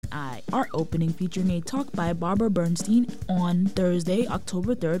I art opening featuring a talk by Barbara Bernstein on Thursday,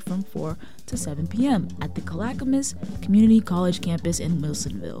 October 3rd from 4 to 7 p.m. at the Clackamas Community College campus in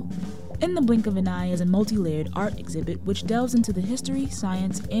Wilsonville. In the Blink of an Eye is a multi-layered art exhibit which delves into the history,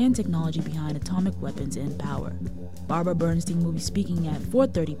 science, and technology behind atomic weapons and power. Barbara Bernstein will be speaking at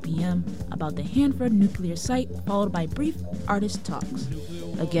 4:30 p.m. about the Hanford nuclear site, followed by brief artist talks.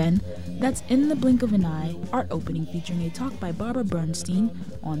 Again, that's In the Blink of an Eye, art opening featuring a talk by Barbara Bernstein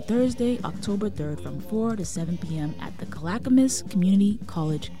on Thursday, October 3rd from 4 to 7 p.m. at the Clackamas Community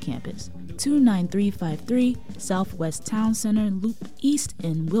College campus, 29353 Southwest Town Center Loop East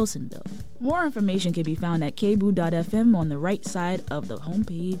in Wilsonville. More information can be found at kboo.fm on the right side of the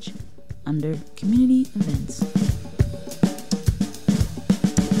homepage under Community Events.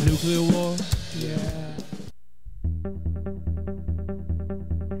 Nuclear war? Yeah.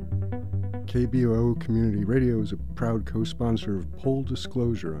 KBOO Community Radio is a proud co-sponsor of Pole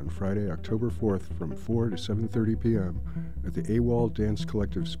Disclosure on Friday, October 4th from 4 to 7:30 p.m. at the AWOL Dance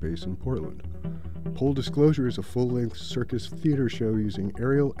Collective Space in Portland. Pole Disclosure is a full-length circus theater show using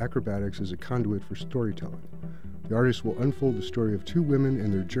aerial acrobatics as a conduit for storytelling. The artists will unfold the story of two women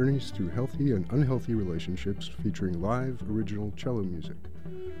and their journeys through healthy and unhealthy relationships, featuring live, original cello music.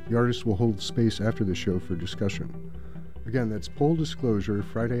 The artists will hold space after the show for discussion. Again, that's Pole Disclosure,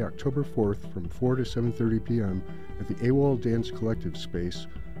 Friday, October 4th from 4 to 7:30 p.m. at the AWOL Dance Collective Space,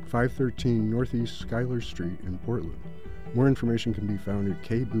 513 Northeast Schuyler Street in Portland. More information can be found at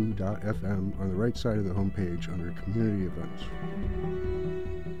kboo.fm on the right side of the homepage under Community Events.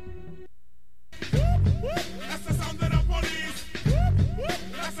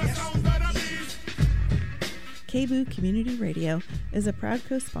 KBOO Community Radio is a proud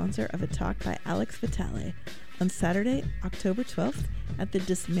co-sponsor of a talk by Alex Vitale on Saturday, October 12th at the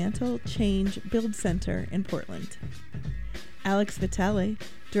Dismantle, Change, Build Center in Portland. Alex Vitale,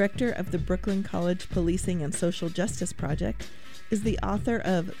 director of the Brooklyn College Policing and Social Justice Project, is the author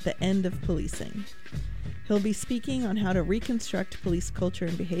of The End of Policing. He'll be speaking on how to reconstruct police culture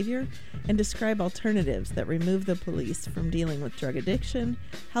and behavior and describe alternatives that remove the police from dealing with drug addiction,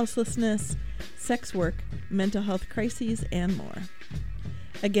 houselessness, sex work, mental health crises, and more.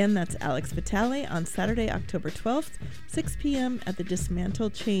 Again, that's Alex Vitale on Saturday, October 12th, 6 p.m. at the Dismantle,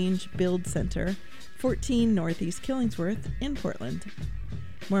 Change, Build Center, 14 Northeast Killingsworth in Portland.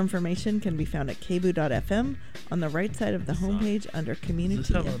 More information can be found at kboo.fm on the right side of the homepage under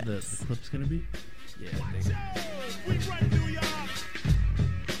Community Events. Is this how the clip's going to be? Yeah, I think.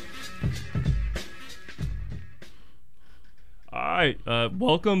 All right,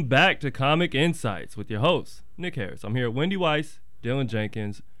 welcome back to Comic Insights with your host, Nick Harris. I'm here with Wendy Weiss, Dylan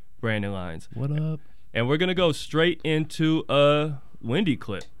Jenkins, Brandon Lyons. What up? And we're going to go straight into a Wendy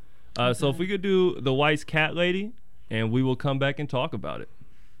clip. So if we could do the Weiss Cat Lady, and we will come back and talk about it.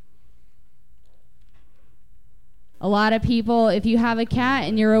 A lot of people, if you have a cat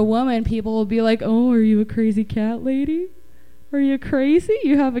and you're a woman, people will be like, oh, are you a crazy cat lady? Are you crazy?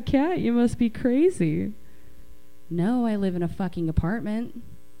 You have a cat? You must be crazy. No, I live in a fucking apartment.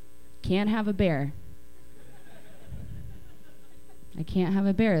 Can't have a bear. I can't have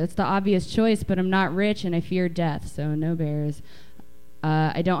a bear. That's the obvious choice, but I'm not rich and I fear death, so no bears.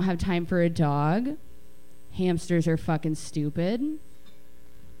 I don't have time for a dog. Hamsters are fucking stupid.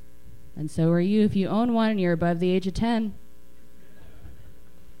 And so are you if you own one and you're above the age of 10.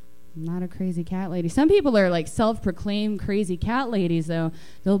 I'm not a crazy cat lady. Some people are like self-proclaimed crazy cat ladies, though.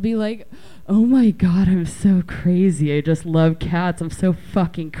 They'll be like, oh my God, I'm so crazy. I just love cats. I'm so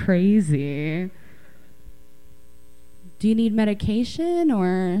fucking crazy. Do you need medication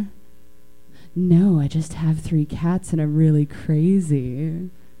or? No, I just have 3 cats and I'm really crazy.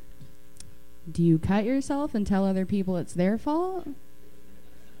 Do you cut yourself and tell other people it's their fault?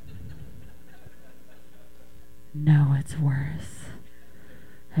 No, it's worse.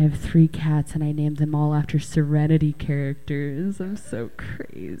 I have 3 cats and I named them all after Serenity characters. I'm so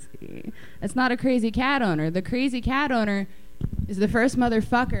crazy. It's not a crazy cat owner. The crazy cat owner is the first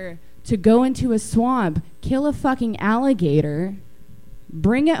motherfucker to go into a swamp, kill a fucking alligator,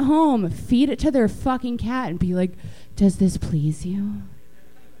 bring it home, feed it to their fucking cat, and be like, does this please you?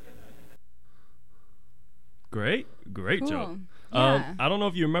 Great Cool. joke. Yeah. I don't know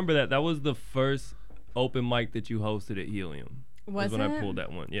if you remember that. That was the first open mic that you hosted at Helium. Was when it? I pulled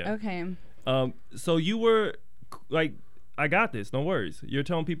that one, yeah. Okay. So you were like, I got this, no worries. You're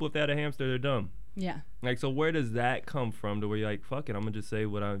telling people if they had a hamster, they're dumb. Yeah. Like, so where does that come from to where you're like, fuck it, I'm gonna just say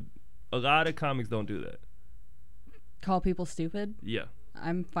what I. A lot of comics don't do that. Call people stupid? Yeah.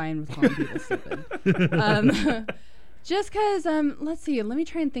 I'm fine with calling people stupid. Just because, let's see, let me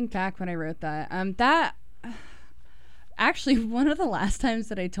try and think back when I wrote that. actually, one of the last times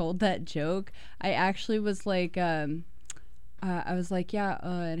that I told that joke, I actually was like, and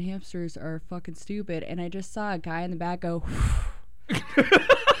hamsters are fucking stupid. And I just saw a guy in the back go,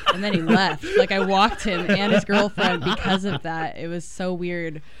 and then he left. Like, I walked him and his girlfriend because of that. It was so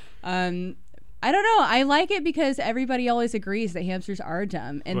weird. I don't know. I like it because everybody always agrees that hamsters are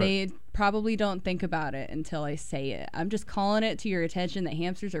dumb, and they probably don't think about it until I say it. I'm just calling it to your attention that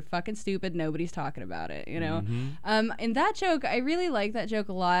hamsters are fucking stupid. Nobody's talking about it, you know? And that joke, I really like that joke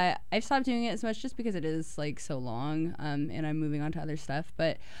a lot. I've stopped doing it as much just because it is, like, so long, and I'm moving on to other stuff.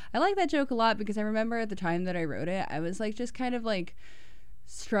 But I like that joke a lot because I remember at the time that I wrote it, I was, like, just kind of, like,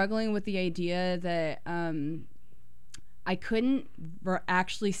 struggling with the idea that I couldn't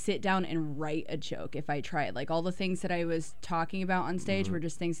actually sit down and write a joke if I tried. Like, all the things that I was talking about on stage were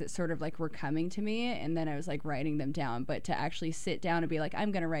just things that sort of, like, were coming to me, and then I was, like, writing them down. But to actually sit down and be like,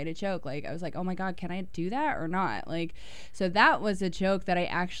 I'm gonna write a joke, like, I was like, oh my god, can I do that or not? Like, so that was a joke that I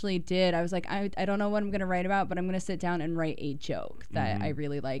actually did. I was like, I don't know what I'm gonna write about, but I'm gonna sit down and write a joke that I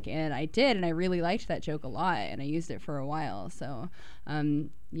really like. And I did, and I really liked that joke a lot, and I used it for a while. So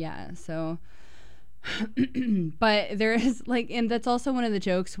yeah, so but there is, like, and that's also one of the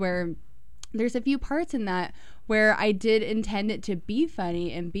jokes where there's a few parts in that where I did intend it to be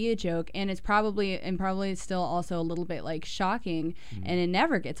funny and be a joke, and it's probably still also a little bit, like, shocking, and it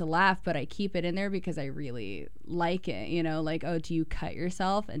never gets a laugh, but I keep it in there because I really like it, you know, like, oh, do you cut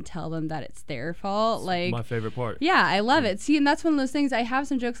yourself and tell them that it's their fault? Like, my favorite part. Yeah, I love it. See, and that's one of those things, I have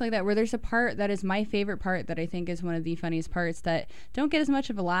some jokes like that where there's a part that is my favorite part that I think is one of the funniest parts that don't get as much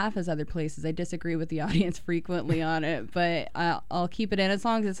of a laugh as other places. I disagree with the audience frequently on it, but I'll keep it in as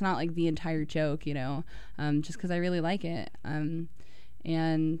long as it's not, like, the entire joke, you know, just because I really like it. And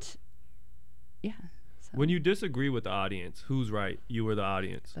yeah. So. When you disagree with the audience, who's right? You or the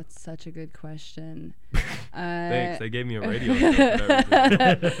audience? That's such a good question. Thanks. They gave me a radio show for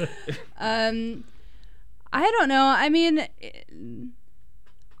that reason. I don't know. I mean,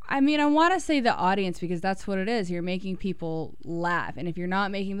 I want to say the audience because that's what it is. You're making people laugh. And if you're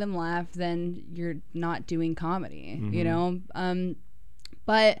not making them laugh, then you're not doing comedy, you know?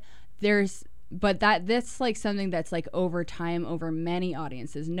 But that's, like, something that's, like, over time, over many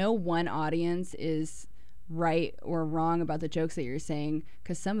audiences. No one audience is right or wrong about the jokes that you're saying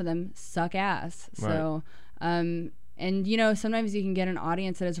because some of them suck ass. Right. So, and, you know, sometimes you can get an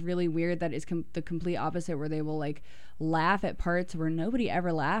audience that is really weird that is the complete opposite, where they will, like, laugh at parts where nobody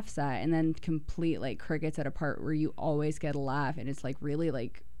ever laughs at, and then complete, like, crickets at a part where you always get a laugh, and it's, like, really,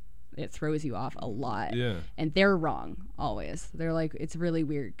 like, it throws you off a lot. Yeah. And they're wrong always. They're like, it's really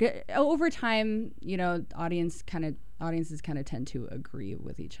weird. Over time, you know, audiences kind of tend to agree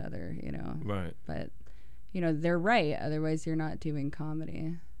with each other, you know. Right. But, you know, they're right. Otherwise, you're not doing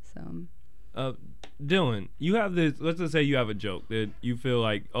comedy. So. Dylan, you have this. Let's just say you have a joke that you feel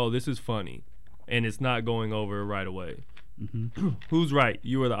like, oh, this is funny, and it's not going over right away. Who's right?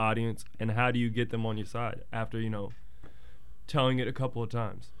 You or the audience? And how do you get them on your side after, you know, telling it a couple of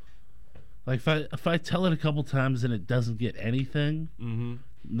times? Like, if I tell it a couple times and it doesn't get anything,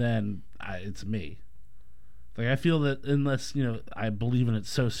 then it's me. Like, I feel that unless, you know, I believe in it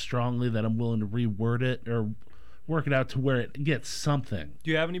so strongly that I'm willing to reword it or work it out to where it gets something.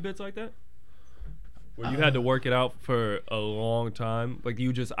 Do you have any bits like that? Where you had to work it out for a long time? Like,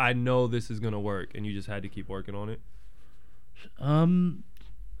 I know this is going to work, and you just had to keep working on it?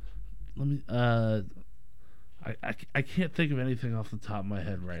 Let me, I can't think of anything off the top of my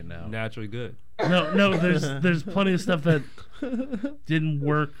head right now. Naturally good. No, there's plenty of stuff that didn't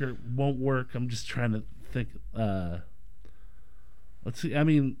work or won't work. I'm just trying to think. Let's see. I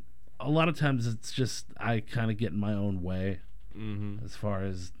mean, a lot of times it's just I kind of get in my own way. As far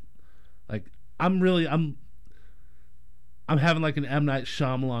as, like, I'm having, like, an M. Night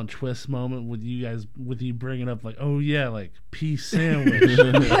Shyamalan twist moment with you bringing up, like, oh yeah, like, peace sandwich,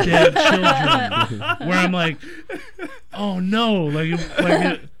 dead children, where I'm like, oh no,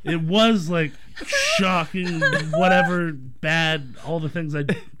 it was, like, shocking, whatever, bad, all the things I,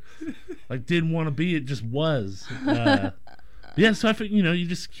 like, didn't want to be, it just was. Yeah, so I think, you know, you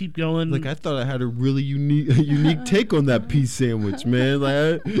just keep going. Like, I thought I had a really unique take on that peace sandwich, man.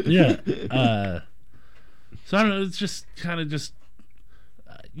 Like, yeah. So I don't know. It's just kind of just,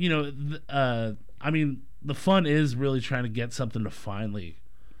 you know. I mean, the fun is really trying to get something to finally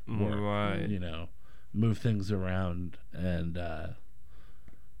work. Right. You know, move things around, and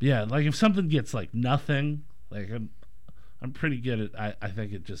yeah, like, if something gets, like, nothing, like, I'm pretty good at. I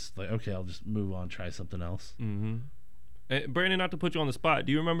think it just, like, okay, I'll just move on, try something else. And Brandon, not to put you on the spot,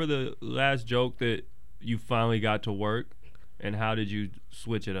 do you remember the last joke that you finally got to work, and how did you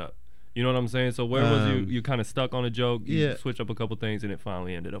switch it up? You know what I'm saying? So where was you kind of stuck on a joke, you switch up a couple things, and it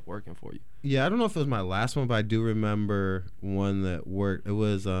finally ended up working for you. Yeah, I don't know if it was my last one, but I do remember one that worked. It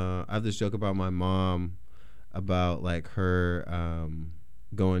was I have this joke about my mom, about like her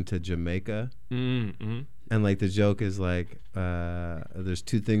going to Jamaica. Mm-hmm. And like the joke is like there's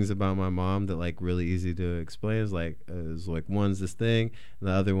two things about my mom that like really easy to explain. Is like one's this thing, and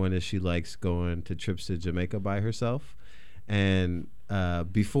the other one is she likes going to trips to Jamaica by herself. And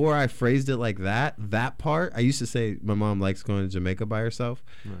before I phrased it like that part, I used to say my mom likes going to Jamaica by herself,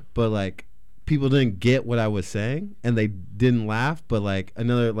 but like people didn't get what I was saying and they didn't laugh. But like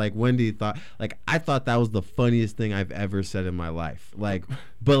another, like Wendy thought, like I thought that was the funniest thing I've ever said in my life. Like,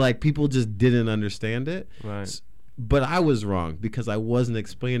 but like people just didn't understand it. Right. But I was wrong because I wasn't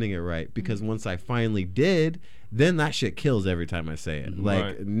explaining it right. Because once I finally did, then that shit kills every time I say it.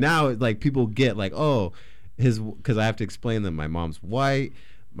 Like now, like people get like, oh. Because I have to explain that my mom's white,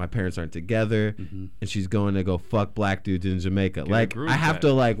 my parents aren't together, and she's going to go fuck black dudes in Jamaica. Like I have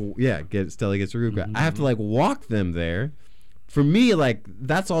to like get Stella gets a group. I have to like walk them there. For me, like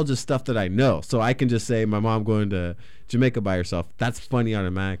that's all just stuff that I know, so I can just say my mom going to Jamaica by herself. That's funny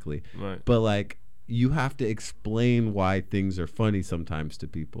automatically. Right. But like you have to explain why things are funny sometimes to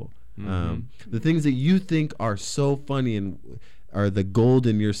people. The things that you think are so funny and are the gold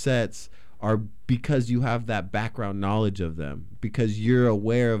in your sets are because you have that background knowledge of them, because you're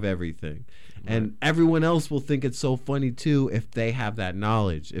aware of everything. And everyone else will think it's so funny too if they have that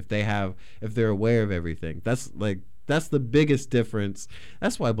knowledge, if they're aware of everything. That's the biggest difference.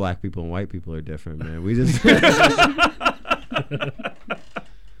 That's why black people and white people are different, man. We just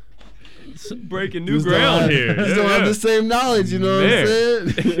breaking new ground here. Just don't have the same knowledge, you know what I'm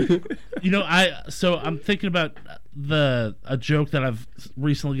saying? You know, I'm thinking about a joke that I've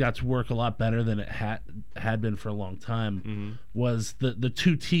recently got to work a lot better than it had been for a long time was the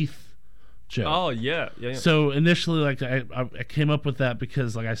two teeth joke. Oh yeah. So initially, like I came up with that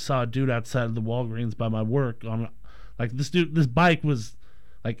because like I saw a dude outside of the Walgreens by my work on like this bike was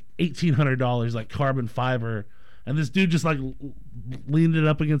like $1,800, like carbon fiber. And this dude just like leaned it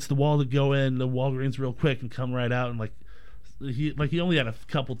up against the wall to go in the Walgreens real quick and come right out, and like he only had a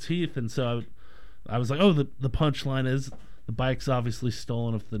couple teeth, and so I was like, oh, the punchline is the bike's obviously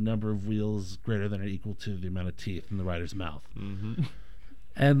stolen if the number of wheels greater than or equal to the amount of teeth in the rider's mouth.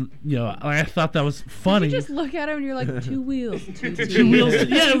 And you know, I thought that was funny. Did you just look at him and you're like, 2 wheels, 2 teeth. 2 wheels.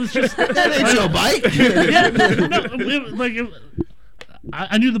 Yeah, it was just That ain't your bike.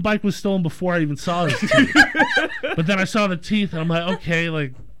 I knew the bike was stolen before I even saw his teeth. But then I saw the teeth, and I'm like, okay,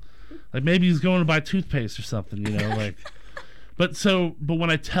 like maybe he's going to buy toothpaste or something, you know, like. But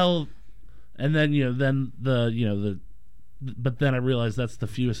when I tell, and then but then I realized that's the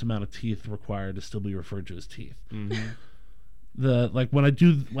fewest amount of teeth required to still be referred to as teeth. When I would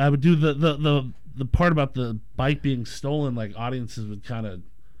do the part about the bike being stolen, like audiences would kind of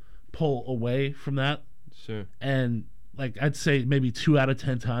pull away from that. Sure. And like I'd say maybe 2 out of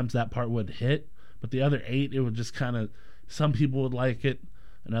 10 times that part would hit, but the other 8 it would just kind of, some people would like it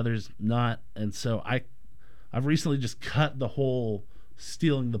and others not. And so I've recently just cut the whole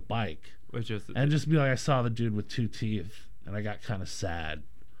stealing the bike and just be like, I saw the dude with 2 teeth and I got kind of sad.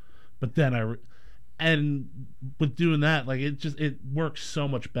 But then and with doing that, like it works so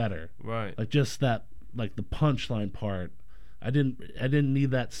much better. Right. Like just that, like the punchline part, I didn't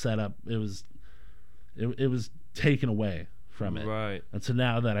need that setup. It was taken away from it. Right. And so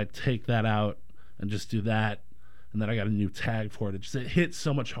now that I take that out and just do that, and then I got a new tag for it, it hits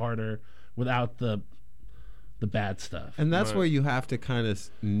so much harder without the bad stuff. And that's where you have to kind of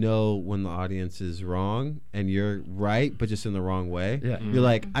know when the audience is wrong and you're right, but just in the wrong way. Yeah. You're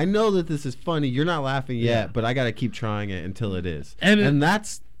like, I know that this is funny. You're not laughing yet, but I got to keep trying it until it is. And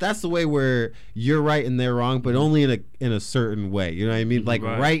that's the way where you're right and they're wrong, but only in a certain way. You know what I mean? Like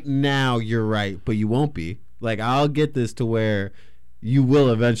right now you're right, but you won't be. Like I'll get this to where you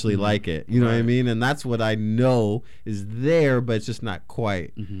will eventually like it. You know what I mean? And that's what I know is there, but it's just not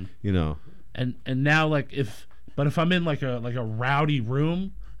quite. You know. And now if I'm in like a rowdy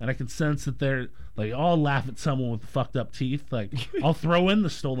room and I can sense that they're like, I'll laugh at someone with fucked up teeth, like I'll throw in the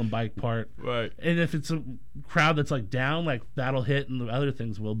stolen bike part. Right. And if it's a crowd that's like down, like that'll hit and the other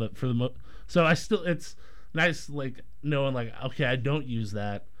things will. But for so it's nice like knowing like, okay, I don't use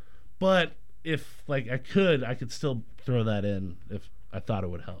that, but if like I could still throw that in if I thought it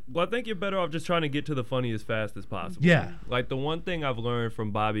would help. Well, I think you're better off just trying to get to the funny as fast as possible. Yeah. Like the one thing I've learned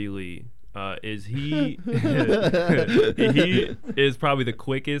from Bobby Lee is he is probably the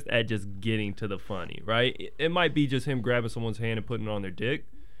quickest at just getting to the funny, right? It might be just him grabbing someone's hand and putting it on their dick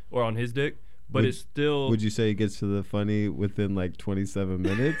or on his dick, but it's still. Would you say it gets to the funny within like 27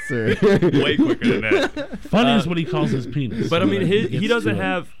 minutes, or way quicker than that? Funny is what he calls his penis. But I mean, he doesn't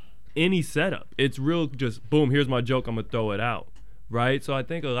have any setup. It's real, just boom. Here's my joke. I'm gonna throw it out. Right, so I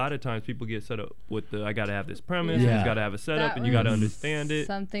think a lot of times people get set up with I got to have this premise, Yeah. it's got to have a setup, and you got to understand it.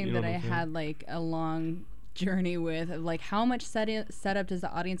 Something you know that I what I'm saying? had like a long journey with, of like how much setup does the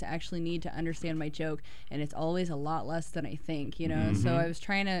audience actually need to understand my joke, and it's always a lot less than I think, you know. So I was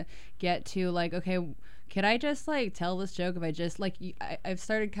trying to get to like, okay, could I just like tell this joke if I just like I've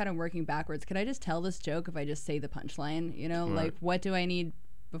started kind of working backwards. Could I just tell this joke if I just say the punchline, you know? Right. Like, what do I need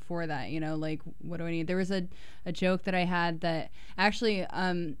before that, you know? Like, what do I need? There was a joke that I had that actually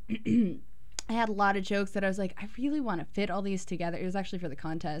I had a lot of jokes that I was like, I really want to fit all these together. It was actually for the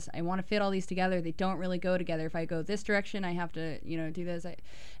contest. I want to fit all these together. They don't really go together. If I go this direction, I have to, you know, do this.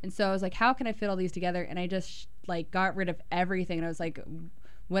 And so I was like, how can I fit all these together? And I just like got rid of everything. And I was like,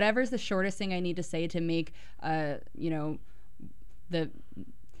 whatever's the shortest thing I need to say to make, you know,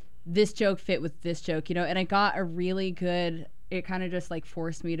 this joke fit with this joke, you know. And I got a really good. It kind of just like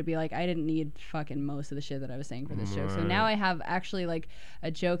forced me to be like, I didn't need fucking most of the shit that I was saying for this joke. So now I have actually like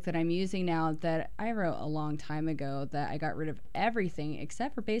a joke that I'm using now that I wrote a long time ago that I got rid of everything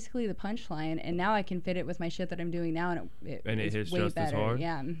except for basically the punchline, and now I can fit it with my shit that I'm doing now, and it hits way just better. as hard.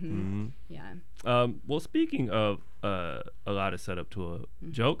 Yeah. Yeah. Well, speaking of a lot of setup to a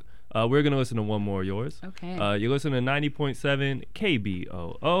joke, we're going to listen to one more of yours. Okay. You're listening to 90.7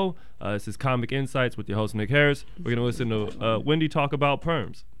 KBOO. This is Comic Insights with your host, Nick Harris. We're going to listen to Wendy talk about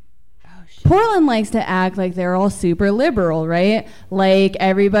perms. Portland likes to act like they're all super liberal, right? Like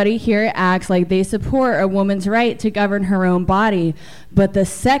everybody here acts like they support a woman's right to govern her own body. But the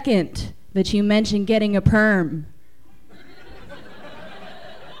second that you mention getting a perm,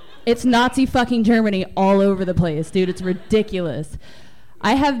 it's Nazi fucking Germany all over the place, dude. It's ridiculous.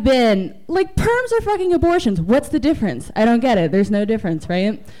 I have been, like, perms are fucking abortions. What's the difference? I don't get it. There's no difference,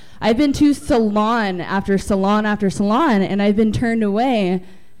 right? I've been to salon after salon after salon, and I've been turned away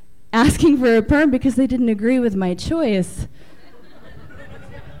asking for a perm because they didn't agree with my choice.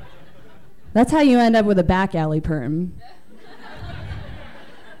 That's how you end up with a back alley perm.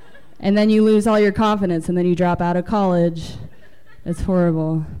 And then you lose all your confidence, and then you drop out of college. It's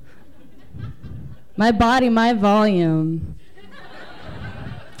horrible. My body, my volume.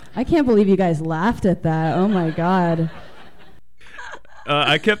 I can't believe you guys laughed at that. Oh my God.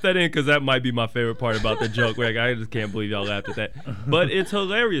 I kept that in because that might be my favorite part about the joke. Like, I just can't believe y'all laughed at that. But it's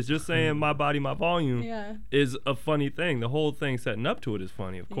hilarious. Just saying my body, my volume is a funny thing. The whole thing setting up to it is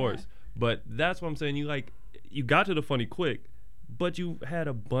funny, of course. But that's what I'm saying. You got to the funny quick, but you had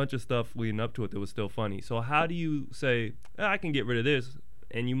a bunch of stuff leading up to it that was still funny. So how do you say, I can get rid of this?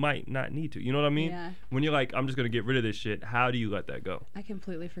 And you might not need to. You know what I mean? Yeah. When you're like, I'm just going to get rid of this shit, how do you let that go? I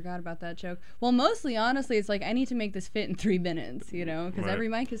completely forgot about that joke. Well, mostly, honestly, it's like I need to make this fit in 3 minutes, you know, because every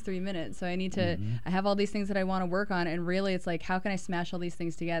mic is 3 minutes. So I need to, I have all these things that I want to work on. And really, it's like, how can I smash all these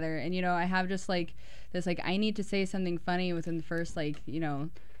things together? And, you know, I have just like this, like, I need to say something funny within the first, like, you know,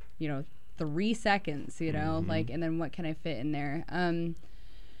 3 seconds, you know, like, and then what can I fit in there? I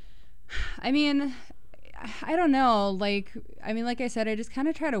mean, I don't know. Like I said, I just kind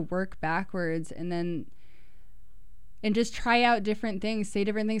of try to work backwards and just try out different things, say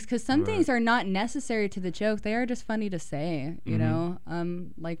different things. Because some things are not necessary to the joke. They are just funny to say, you know?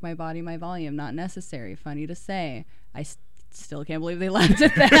 Like my body, my volume, not necessary, funny to say. I still can't believe they laughed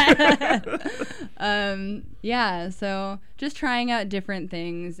at that. Yeah, so just trying out different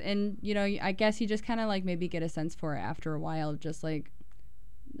things. And, you know, I guess you just kind of like maybe get a sense for it after a while, just like,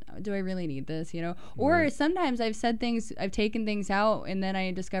 do I really need this, you know? Or sometimes I've said things, I've taken things out, and then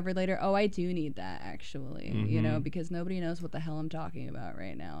I discovered later, oh, I do need that actually, you know, because nobody knows what the hell I'm talking about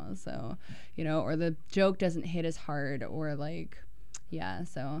right now. So, you know, or the joke doesn't hit as hard, or like, yeah.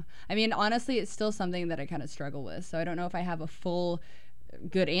 So, I mean, honestly, it's still something that I kind of struggle with. So I don't know if I have a full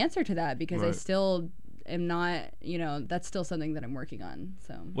good answer to that, because I still am not, you know, that's still something that I'm working on.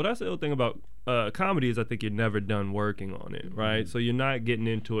 So, well, that's the other thing about comedy is I think you're never done working on it, right? So you're not getting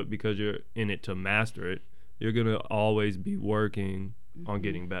into it because you're in it to master it. You're gonna always be working on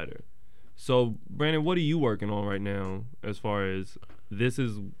getting better. So Brandon, what are you working on right now as far as this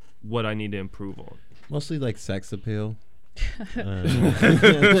is what I need to improve on? Mostly like sex appeal. I'm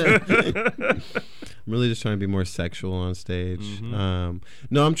really just trying to be more sexual on stage. No,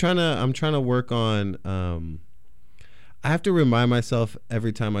 I'm trying to work on I have to remind myself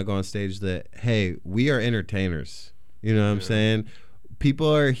every time I go on stage that, hey, we are entertainers. You know what I'm saying?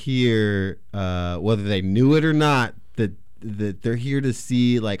 People are here, whether they knew it or not, that they're here to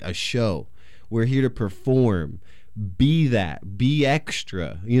see like a show. We're here to perform. be that, be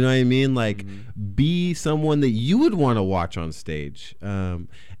extra, you know what I mean? Like be someone that you would want to watch on stage,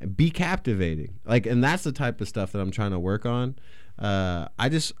 be captivating, like, and that's the type of stuff that I'm trying to work on. I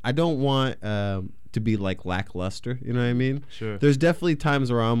don't want to be like lackluster, you know what I mean? Sure. There's definitely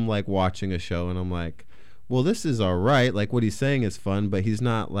times where I'm like watching a show and I'm like, well, this is all right, like what he's saying is fun, but he's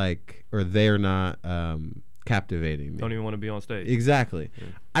not like, or they're not captivating me. Don't even want to be on stage. Exactly. Yeah.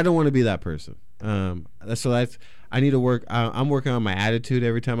 I don't want to be that person. I need to work. I'm working on my attitude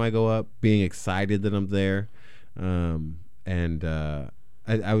every time I go up, being excited that I'm there, and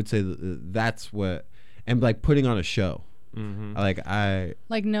I would say that's what, and like putting on a show. Mm-hmm.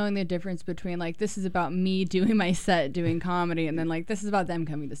 Like knowing the difference between like this is about me doing my set, doing comedy, and then like this is about them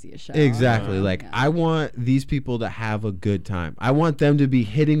coming to see a show. Exactly. Like I want these people to have a good time. I want them to be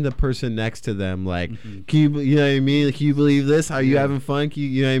hitting the person next to them. Like, can you know what I mean? Like, can you believe this? How you having fun?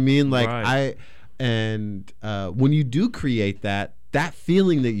 You know what I mean? Like right. When you do create that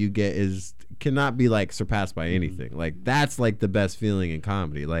feeling that you get cannot be like surpassed by anything. Like that's like the best feeling in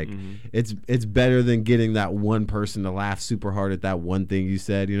comedy. Like it's better than getting that one person to laugh super hard at that one thing you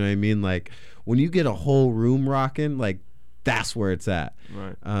said. You know what I mean? Like when you get a whole room rocking, like that's where it's at.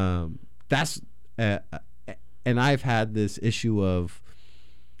 Right. And I've had this issue of,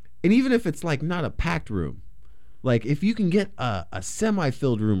 and even if it's like not a packed room, like if you can get a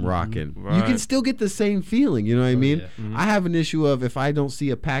semi-filled room rocking, right. you can still get the same feeling. You know what I mean? Yeah. Mm-hmm. I have an issue of if I don't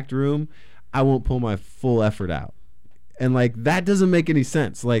see a packed room, I won't pull my full effort out. And like that doesn't make any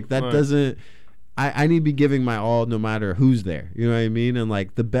sense. Like that right. doesn't, I need to be giving my all no matter who's there. You know what I mean? And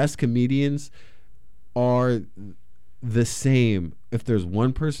like the best comedians are the same if there's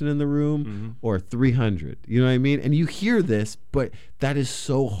one person in the room or 300. You know what I mean? And you hear this, but that is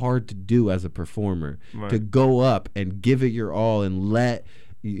so hard to do as a performer, right. to go up and give it your all and let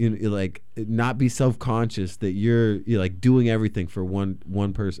you like not be self-conscious that you're like doing everything for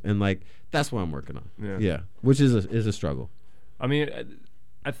one person. And like that's what I'm working on. Yeah. Which is a struggle. I mean,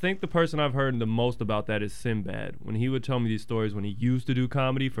 I think the person I've heard the most about that is Sinbad. When he would tell me these stories when he used to do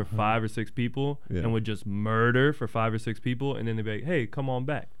comedy for 5 or 6 people and would just murder for 5 or 6 people, and then they'd be like, hey, come on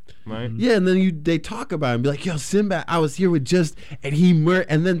back, right? Yeah, and then they talk about it and be like, yo, Sinbad, I was here with and he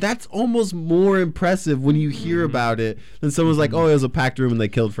and then that's almost more impressive when you hear about it than someone's like, oh, it was a packed room and they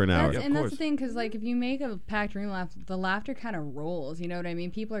killed for an hour. And that's the thing, because like if you make a packed room laugh, the laughter kind of rolls, you know what I mean?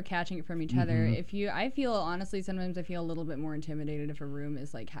 People are catching it from each other. I feel honestly sometimes I feel a little bit more intimidated if a room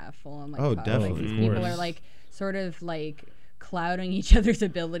is like half full and like definitely. Like, people are like sort of like clouding each other's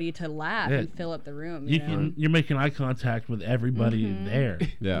ability to laugh and fill up the room. You're making eye contact with everybody there.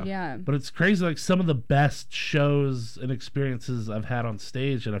 Yeah. But it's crazy. Like some of the best shows and experiences I've had on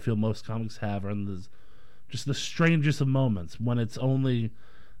stage, and I feel most comics have, are in just the strangest of moments when it's only,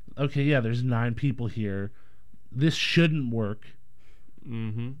 okay, yeah, there's 9 people here. This shouldn't work.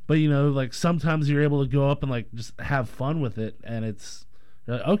 But you know, like sometimes you're able to go up and like just have fun with it, and it's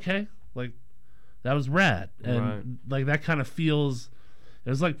okay, like that was rad, and like that kind of feels. It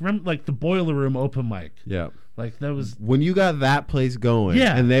was like the Boiler Room open mic. Yeah, like that was when you got that place going.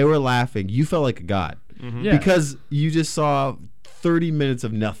 Yeah, and they were laughing. You felt like a god. Yeah, because you just saw 30 minutes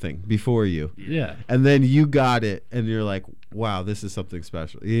of nothing before you. Yeah, and then you got it, and you're like, wow, this is something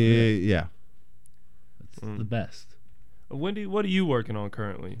special. Yeah. It's the best. Wendy, what are you working on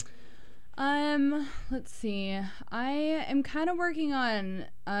currently? Let's see. I am kind of working on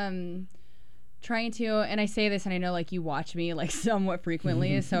trying to, and I say this and I know like you watch me like somewhat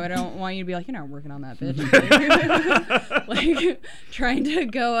frequently, so I don't want you to be like, you're not working on that, bitch. Like trying to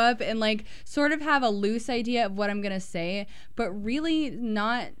go up and like sort of have a loose idea of what I'm gonna say, but really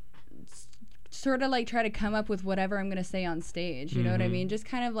not sort of like try to come up with whatever I'm going to say on stage. You know what I mean? Just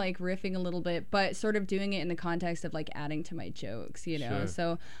kind of like riffing a little bit, but sort of doing it in the context of like adding to my jokes, you know? Sure.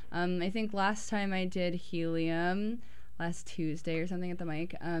 So I think last time I did Helium, last Tuesday or something at the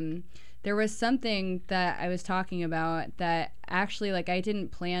mic, there was something that I was talking about that actually like I didn't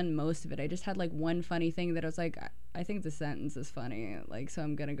plan most of it. I just had like one funny thing that I was like, I think the sentence is funny, like, so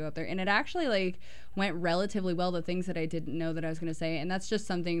I'm gonna go up there. And it actually like went relatively well, the things that I didn't know that I was gonna say. And that's just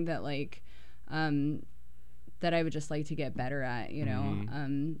something that like that I would just like to get better at, you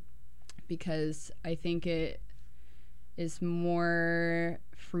know, because I think it is more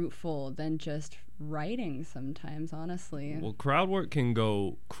fruitful than just writing sometimes, honestly. Well, crowd work can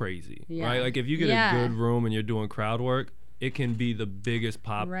go crazy, right? Like if you get a good room and you're doing crowd work, it can be the biggest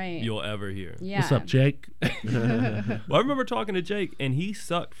pop you'll ever hear. Yeah. What's up, Jake? Well, I remember talking to Jake, and he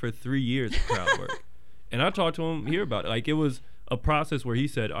sucked for 3 years at crowd work. And I talked to him here about it. Like, it was a process where he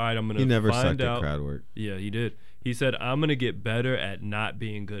said, all right, I'm going to find out. He never sucked at crowd work. Yeah, he did. He said, I'm going to get better at not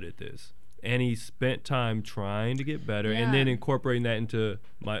being good at this. and he spent time trying to get better, and Yeah. then incorporating that into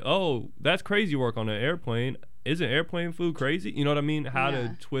that's crazy work on an airplane. Isn't airplane food crazy? You know what I mean? How Yeah.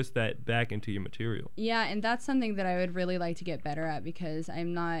 to twist that back into your material. Yeah, and that's something that I would really like to get better at, because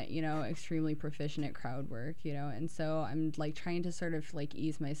I'm not, extremely proficient at crowd work, and so I'm like trying to sort of like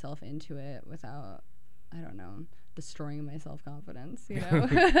ease myself into it without, I don't know, destroying my self-confidence,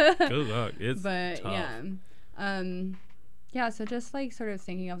 Good luck. It's But tough. yeah, so just like sort of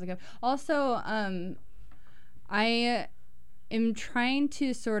thinking off the cuff. Also, I am trying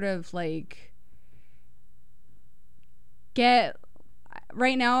to sort of like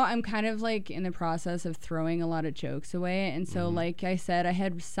right now I'm kind of like in the process of throwing a lot of jokes away, and so like I said, I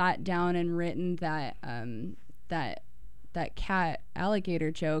had sat down and written that cat alligator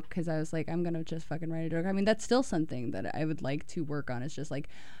joke, because I was like, I'm gonna just fucking write a joke. I mean, that's still something that I would like to work on. It's just like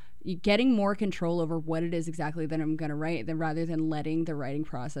getting more control over what it is exactly that I'm gonna write, rather than letting the writing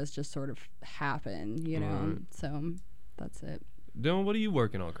process just sort of happen, Right. So that's it. Dylan, what are you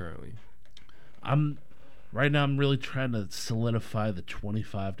working on currently? Right now, I'm really trying to solidify the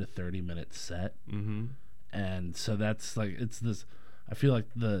 25 to 30 minute set. Mm-hmm. And so that's like, I feel like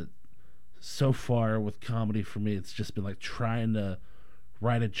so far with comedy for me, it's just been like trying to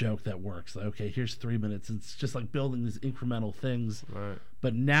write a joke that works. Like, okay, here's 3 minutes. It's just like building these incremental things. Right.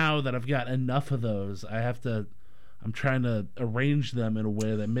 But now that I've got enough of those, I'm trying to arrange them in a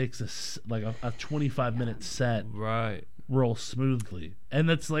way that makes a 25 minute set Right. roll smoothly. And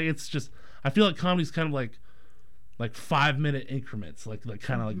that's like, I feel like comedy's kind of like 5 minute increments, like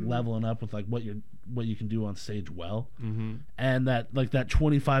kind of like leveling up with like what you can do on stage well. Mm-hmm. And that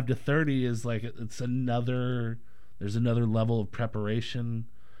 25 to 30 is like, there's another level of preparation,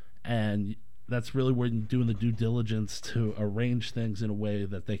 and that's really where you're doing the due diligence to arrange things in a way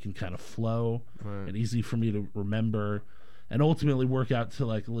that they can kind of flow Right. and easy for me to remember, and ultimately work out to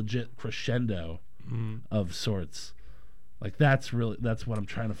like a legit crescendo of sorts. Like that's what I'm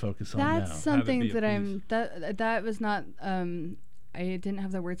trying to focus on now. That's something be a that that was not I didn't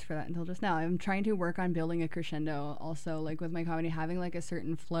have the words for that until just now. I'm trying to work on building a crescendo also, like with my comedy, having like a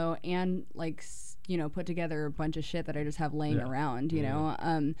certain flow, and like put together a bunch of shit that I just have laying around, you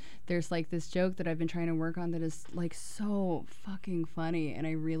know. There's like this joke that I've been trying to work on that is like so fucking funny, and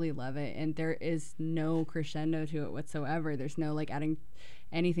I really love it, and there is no crescendo to it whatsoever. There's no like adding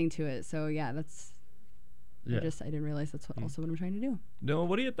anything to it. So yeah, that's I didn't realize that's also what I'm trying to do. Dylan,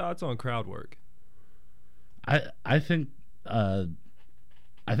 what are your thoughts on crowd work? I think I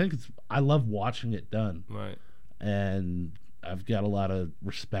love watching it done. Right. And I've got a lot of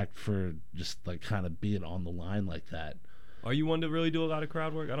respect for just like kind of being on the line like that. Are you one to really do a lot of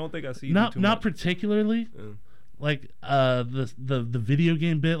crowd work? I don't think I see you Not do too much. particularly. Yeah. Like the video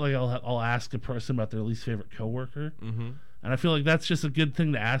game bit, like I'll ask a person about their least favorite coworker, Mm-hmm. and I feel like that's just a good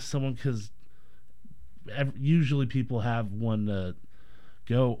thing to ask someone, because usually people have one to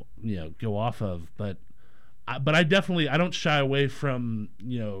go off of, but I definitely don't shy away from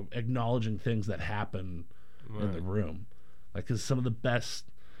acknowledging things that happen in the room, like, because some of the best,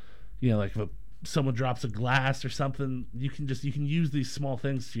 like if someone drops a glass or something, you can use these small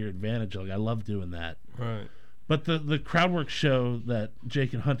things to your advantage. Like I love doing that. Right. But the crowd work show that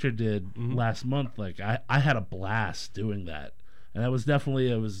Jake and Hunter did last month, like I had a blast doing that, and that was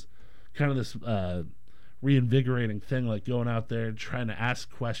definitely, it was kind of this reinvigorating thing, like going out there and trying to ask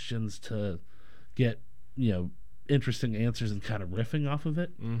questions to get interesting answers and kind of riffing off of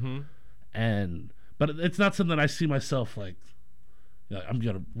it. But it's not something I see myself like I'm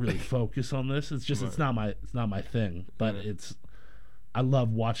gonna really focus on this. It's just it's not my thing, but I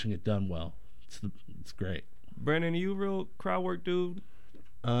love watching it done well. It's great. Brandon, are you a real crowd work dude?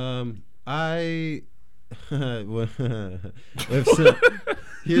 Here's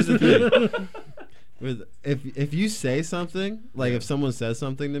the thing. If you say something, like if someone says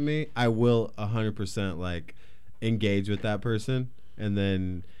something to me, I will 100% like engage with that person and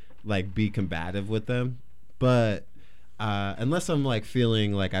then like be combative with them. But unless I'm like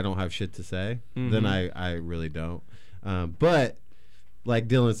feeling like I don't have shit to say, then I really don't. But like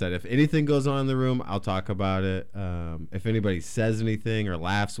Dylan said, if anything goes on in the room, I'll talk about it. If anybody says anything or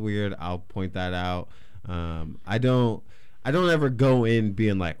laughs weird, I'll point that out. I don't ever go in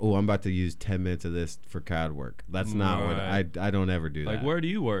being like, oh, I'm about to use 10 minutes of this for crowd work. That's not what I don't ever do that. Like, where do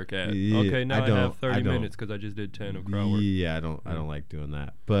you work at? Yeah, Okay, now I have 30 I don't. minutes because I just did 10 of crowd work. Yeah, I don't like doing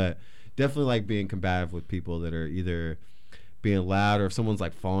that. But definitely like being combative with people that are either being loud, or if someone's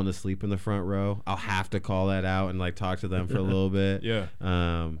like falling asleep in the front row, I'll have to call that out and like talk to them for a little bit. Yeah.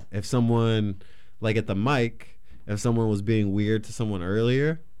 If someone like at the mic, if someone was being weird to someone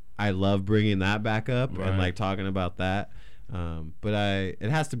earlier, I love bringing that back up and like talking about that. But it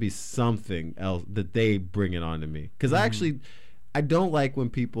has to be something else that they bring it on to me. Because I don't like when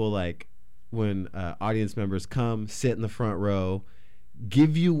people when audience members come, sit in the front row,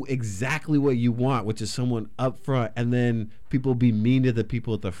 give you exactly what you want, which is someone up front, and then people be mean to the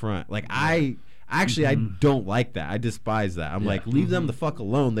people at the front. Like I don't like that. I despise that. I'm like, leave them the fuck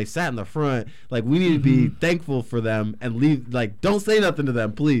alone. They sat in the front. Like, we need to be thankful for them and leave. Like, don't say nothing to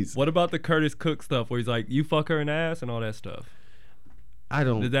them, please. What about the Curtis Cook stuff where he's like, you fuck her in the ass and all that stuff?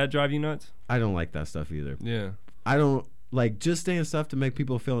 Did that drive you nuts? I don't like that stuff either. Yeah. I don't like just saying stuff to make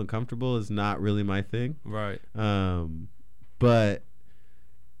people feel uncomfortable is not really my thing. Right. But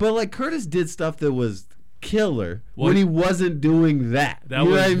like Curtis did stuff that was killer when he wasn't doing that. That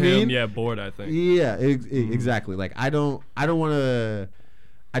was him, mean? Yeah, bored, I think. Yeah, exactly. Like I don't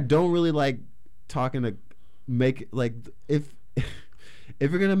really like talking to make like if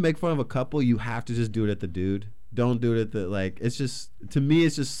you're gonna make fun of a couple, you have to just do it at the dude. Don't do it at the it's just, to me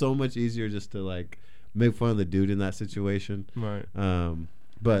it's just so much easier just to like make fun of the dude in that situation. Right.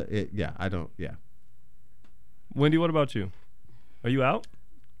 But Wendy, what about you? Are you out?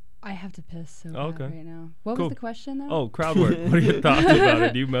 I have to piss so bad right now. What Cool. was the question, though? Oh, crowd work. What are your thoughts about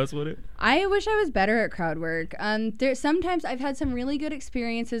it? Do you mess with it? I wish I was better at crowd work. Sometimes I've had some really good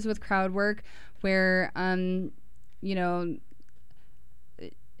experiences with crowd work where,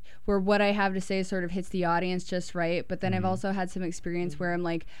 where what I have to say sort of hits the audience just right. But then I've also had some experience where I'm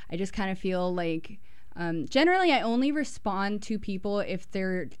like, I just kind of feel like, generally I only respond to people if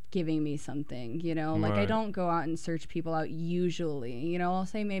they're giving me something, like I don't go out and search people out usually, I'll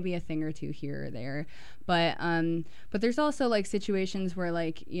say maybe a thing or two here or there, but there's also like situations where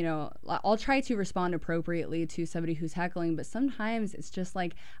like, I'll try to respond appropriately to somebody who's heckling, but sometimes it's just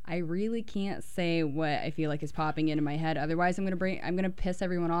like, I really can't say what I feel like is popping into my head. Otherwise I'm going to piss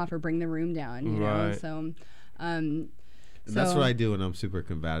everyone off or bring the room down, you know? So, and that's what I do when I'm super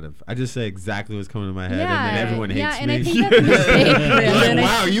combative. I just say exactly what's coming to my head, and then everyone hates me. Yeah, and I think that's a mistake. Like,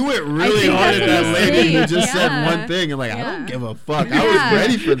 wow, you went really hard at that lady who just said one thing, and like, I don't give a fuck. I was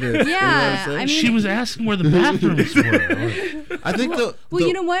ready for this. Yeah, You know she was asking where the bathrooms were. I think well,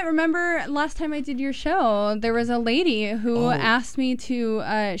 you know what? Remember last time I did your show, there was a lady who asked me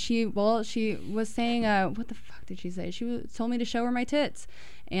to. She was saying, what the fuck did she say? She told me to show her my tits,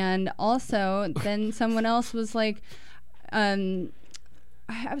 and also then someone else was like. I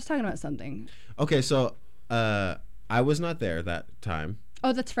was talking about something. Okay, so I was not there that time.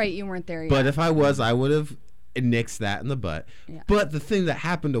 Oh, that's right. You weren't there yet. But if I was, I would have nixed that in the butt. Yeah. But the thing that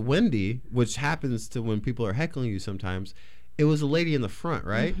happened to Wendy, which happens to when people are heckling you sometimes, it was a lady in the front,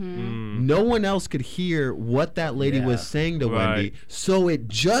 right? No one else could hear what that lady was saying to Wendy. So it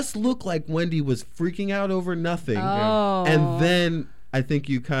just looked like Wendy was freaking out over nothing. Oh. And then I think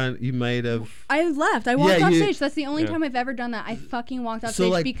you might have. I left. I walked off stage. That's the only time I've ever done that. I fucking walked off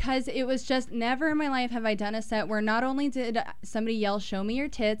stage because it was just never in my life have I done a set where not only did somebody yell, "Show me your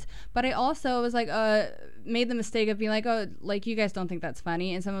tits," but I also was like, made the mistake of being like, "Oh, like you guys don't think that's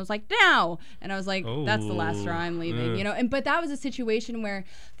funny," and someone was like, "No," and I was like, "That's the last straw. I'm leaving," But that was a situation where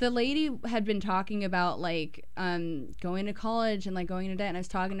the lady had been talking about like going to college and like going to debt, and I was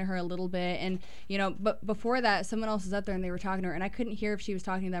talking to her a little bit, and but before that, someone else was up there and they were talking to her, and I couldn't hear if she was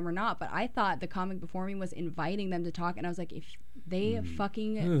talking to them or not, but I thought the comic before me was inviting them to talk, and I was like, if they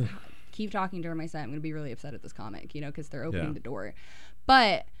fucking keep talking during my set, I'm gonna be really upset at this comic, because they're opening the door.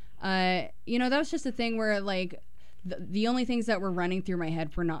 But that was just a thing where like the only things that were running through my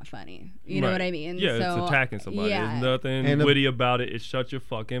head were not funny. You know what I mean? Yeah, so, it's attacking somebody. There's nothing witty about it. It's shut your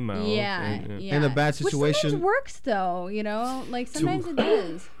fucking mouth. Yeah, In a bad situation. Which sometimes works though, like sometimes it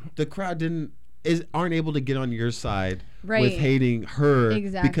does. The crowd aren't able to get on your side with hating her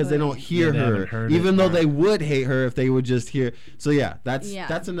because they don't hear her, even though they would hate her if they would just hear. So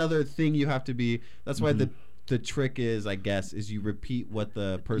that's another thing you have to be. That's why the trick is, I guess, is you repeat what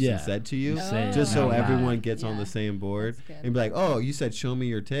the person said to you, just so everyone gets on the same board and be like, "Oh, you said show me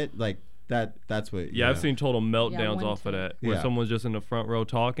your tit," like that. That's what. Yeah, I've seen total meltdowns off of that, where someone's just in the front row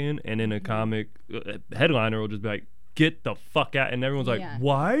talking, and then a comic headliner will just be like, "Get the fuck out!" And everyone's like,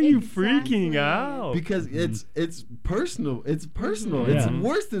 "Why are you freaking out?" Because it's personal. It's personal. It's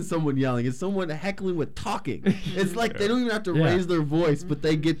worse than someone yelling. It's someone heckling with talking. It's like they don't even have to raise their voice, but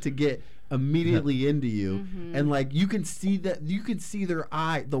they get to get immediately into you, and like you can see their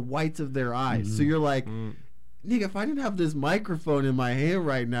eye, the whites of their eyes. So you're like, nigga, if I didn't have this microphone in my hand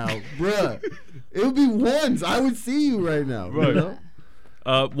right now, bruh, it would be ones. I would see you right now. Right.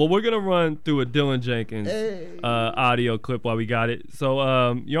 Well, we're going to run through a Dylan Jenkins audio clip while we got it.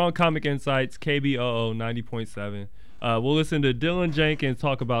 So you're on Comic Insights, KBOO 90.7. We'll listen to Dylan Jenkins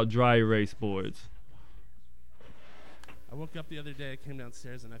talk about dry erase boards. I woke up the other day, I came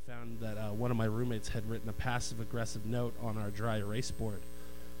downstairs, and I found that one of my roommates had written a passive-aggressive note on our dry erase board.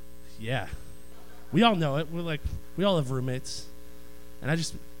 Yeah. We all know it. We all have roommates. And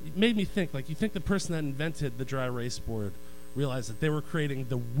it made me think, you think the person that invented the dry erase board realized that they were creating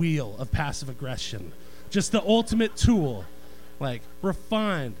the wheel of passive aggression. Just the ultimate tool.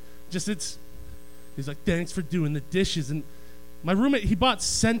 Refined. He's like, thanks for doing the dishes. And my roommate, he bought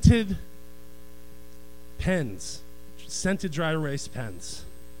scented pens. Scented dry erase pens.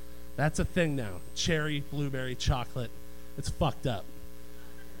 That's a thing now. Cherry, blueberry, chocolate. It's fucked up.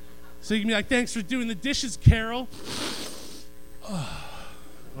 So you can be like, thanks for doing the dishes, Carol.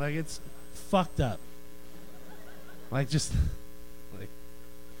 It's fucked up. I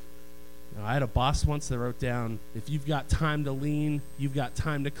had a boss once that wrote down, if you've got time to lean, you've got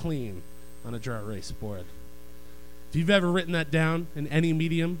time to clean on a dry erase board. If you've ever written that down in any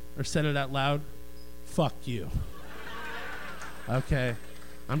medium or said it out loud, fuck you. Okay?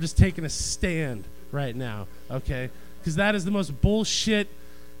 I'm just taking a stand right now, okay? Because that is the most bullshit.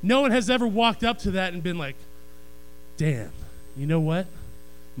 No one has ever walked up to that and been like, damn, you know what?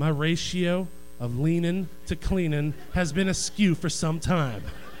 My ratio of leaning to cleaning has been askew for some time.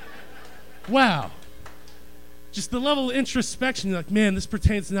 Wow. Just the level of introspection, you're like, man, this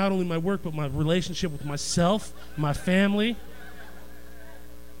pertains to not only my work, but my relationship with myself, my family.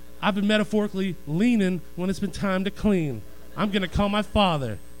 I've been metaphorically leaning when it's been time to clean. I'm going to call my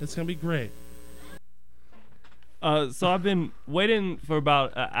father. It's going to be great. So I've been waiting for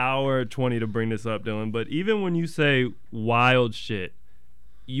about an hour 20 to bring this up, Dylan, but even when you say wild shit,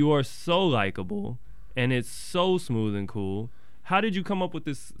 you are so likable, and it's so smooth and cool. How did you come up with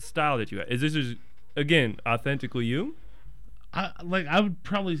this style that you have? Is this just, again, authentically you? I would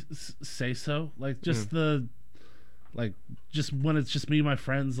probably say so. Just when it's just me and my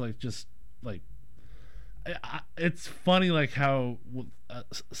friends, it's funny, how a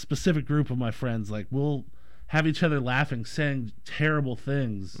specific group of my friends, we'll have each other laughing, saying terrible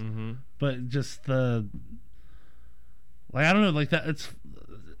things, but just I don't know, that it's,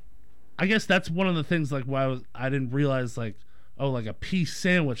 I guess that's one of the things, why I didn't realize, a peace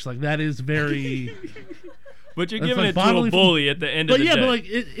sandwich, that is very... But you're giving it to a bully at the end of the day. But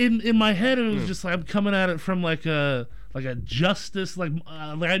in my head, it was just I'm coming at it from a justice,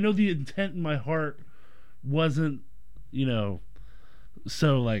 I know the intent in my heart wasn't,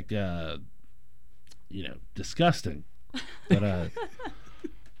 so disgusting. But I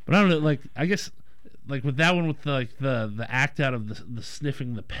don't know, I guess with that one, with the act out of the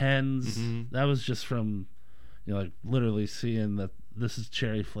sniffing the pens, that was just from literally seeing that this is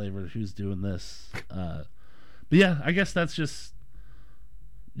cherry flavored, who's doing this. But yeah, I guess that's just,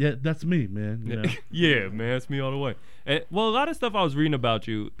 that's me, man. Yeah, man, it's me all the way. Well, a lot of stuff I was reading about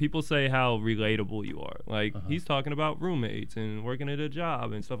you, people say how relatable you are. He's talking about roommates and working at a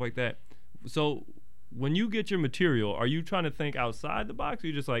job and stuff like that. So when you get your material, are you trying to think outside the box, or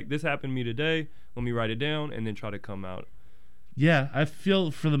you just this happened to me today, let me write it down, and then try to come out? Yeah, I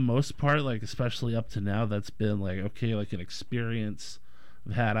feel for the most part, especially up to now, that's been okay, an experience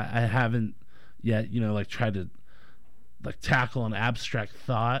I've had. I haven't yet, tried to tackle an abstract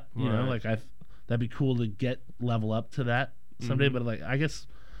thought, you know, that'd be cool to level up to that someday. But I guess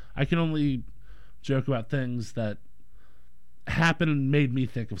I can only joke about things that happened and made me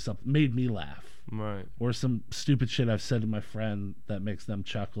think of something, made me laugh. Right. Or some stupid shit I've said to my friend that makes them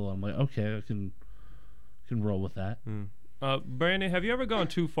chuckle. I'm like, okay, I can roll with that. Brandon, have you ever gone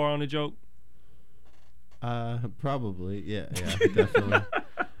too far on a joke? Probably. Yeah, definitely.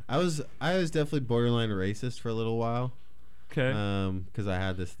 I was definitely borderline racist for a little while. Okay. Because I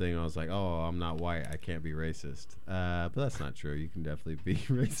had this thing, I was like, oh, I'm not white, I can't be racist. But that's not true. You can definitely be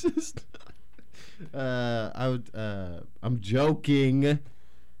racist. I'm joking,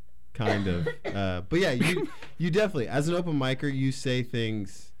 kind of. But yeah, you definitely, as an open micer, you say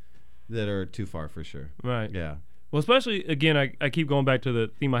things that are too far for sure. Right. Yeah. Well, especially, again, I keep going back to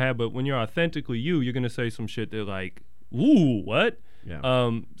the theme I had, but when you're authentically you're going to say some shit that ooh, what? Yeah.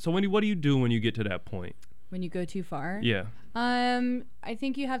 So Wendy, what do you do when you get to that point? When you go too far? Yeah. I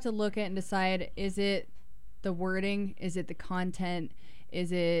think you have to look at and decide, is it the wording? Is it the content? Is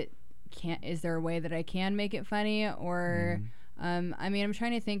there a way that I can make it funny? Or, I'm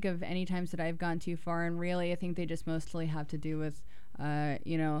trying to think of any times that I've gone too far, and really I think they just mostly have to do with,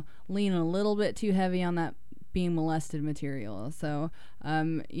 leaning a little bit too heavy on that being molested material. So,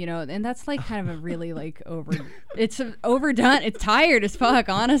 and that's kind of a really it's overdone. It's tired as fuck,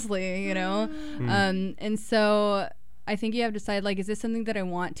 honestly, And so I think you have to decide, like, is this something that I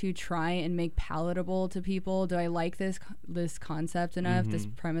want to try and make palatable to people? Do I like this concept enough, this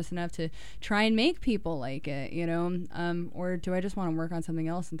premise enough to try and make people like it, you know? Or do I just want to work on something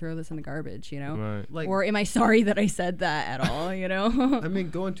else and throw this in the garbage, you know? Right. Like, or am I sorry that I said that at all, you know? I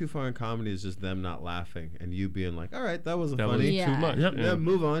mean, going too far in comedy is just them not laughing and you being like, all right, that wasn't That was funny. Yeah. too much. Yep. Yeah,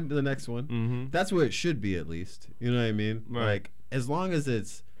 move on to the next one. Mm-hmm. That's what it should be, at least. You know what I mean? Right. Like, as long as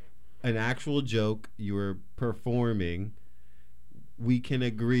it's an actual joke you are performing, we can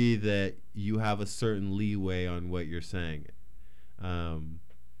agree that you have a certain leeway on what you're saying.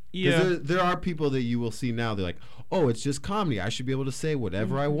 Yeah. There are people that you will see now, they're like, oh, it's just comedy. I should be able to say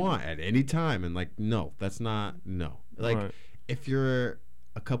whatever I want at any time. And, like, no, that's not, no. Like, Right. if you're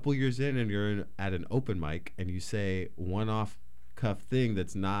a couple years in and you're at an open mic and you say one-off cuff thing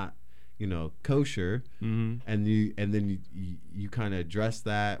that's not, you know, kosher, Mm-hmm. and then you kind of address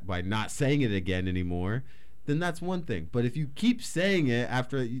that by not saying it again anymore, then that's one thing. But if you keep saying it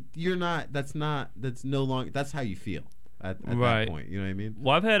after, you're not, that's no longer, that's how you feel at Right. that point. You know what I mean?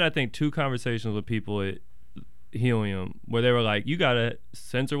 Well, I've had, I think, 2 conversations with people at Helium where they were like, you got to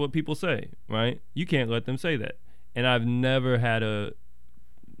censor what people say, right? You can't let them say that. And I've never had a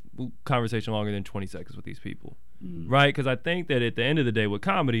conversation longer than 20 seconds with these people, right? Because I think that at the end of the day with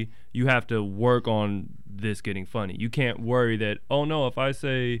comedy, you have to work on this getting funny. You can't worry that, oh, no, if I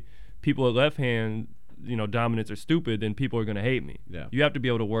say people at left hand, you know, dominants are stupid, then people are going to hate me. Yeah. You have to be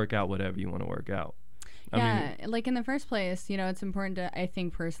able to work out whatever you want to work out. Yeah, like in the first place, you know, it's important to, I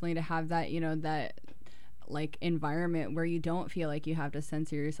think personally, to have that, you know, that like environment where you don't feel like you have to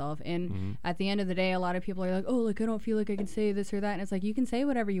censor yourself. And at the end of the day, a lot of people are like, oh, like I don't feel like I can say this or that. And it's like, you can say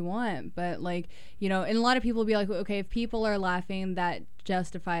whatever you want, but like, you know, and a lot of people will be like, okay, if people are laughing, that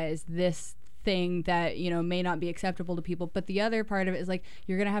justifies this thing that, you know, may not be acceptable to people. But the other part of it is like,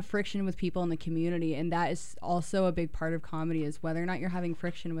 you're going to have friction with people in the community, and that is also a big part of comedy, is whether or not you're having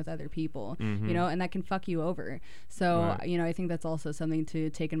friction with other people, you know, and that can fuck you over. So Right. you know, I think that's also something to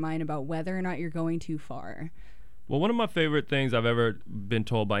take in mind about whether or not you're going too far. Well, one of my favorite things I've ever been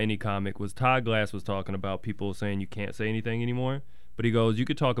told by any comic was Todd Glass was talking about people saying you can't say anything anymore. But he goes, you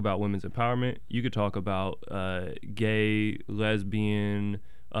could talk about women's empowerment. You could talk about gay, lesbian,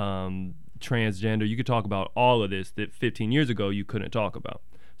 transgender. You could talk about all of this that 15 years ago you couldn't talk about.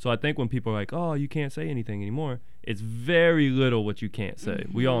 So I think when people are like, oh, you can't say anything anymore, it's very little what you can't say.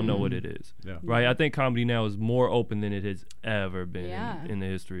 We all know what it is. Yeah. Right? I think comedy now is more open than it has ever been Yeah. in the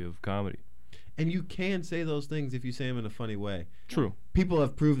history of comedy. And you can say those things if you say them in a funny way. True. People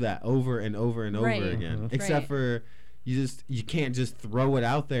have proved that over and over and over Right. again. Except Right. for you can't just throw it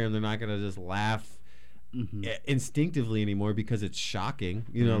out there and they're not gonna just laugh instinctively anymore because it's shocking.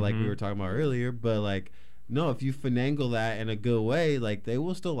 You know, like we were talking about earlier. But like, no, if you finagle that in a good way, like they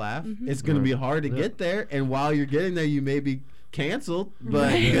will still laugh. It's gonna be hard to get there, and while you're getting there, you may be canceled.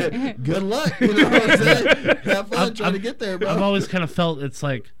 But good luck. You know what I'm saying? Have fun trying to get there, bro. I've always kind of felt it's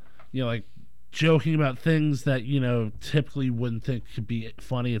like, you know, like joking about things that, you know, typically wouldn't think could be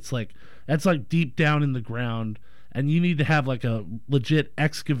funny. It's like, that's like deep down in the ground, and you need to have like a legit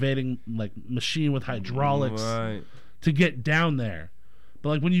excavating like machine with hydraulics Right. to get down there. But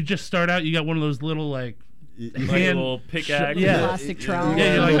like when you just start out, you got one of those little like Like a hand little pickaxe. yeah. Plastic trowel.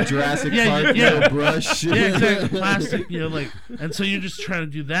 Yeah, you're little like- Jurassic yeah, Park yeah. little brush. yeah, exactly. Plastic, you know, like, and so you're just trying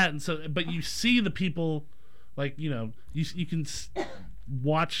to do that, and so, but you see the people, like, you know, you can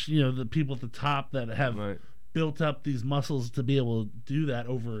watch, you know, the people at the top that have Right. built up these muscles to be able to do that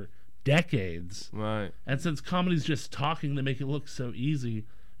over decades. Right. And since comedy's just talking, they make it look so easy,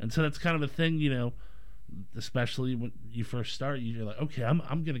 and so that's kind of a thing, you know, especially when you first start, you're like, okay,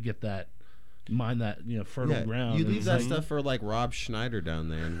 I'm gonna get that. Mine that, you know, fertile Yeah, ground. you And leave it's that like- stuff for like Rob Schneider down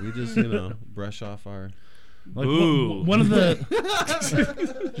there, and we just, you know, brush off our. Like Ooh. one of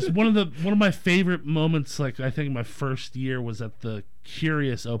the just one of my favorite moments, like I think my first year, was at the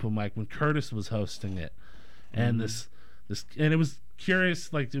Curious open mic when Curtis was hosting it, and this and it was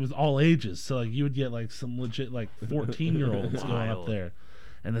Curious, like it was all ages, so like you would get like some legit like 14-year-olds going up Wild. there,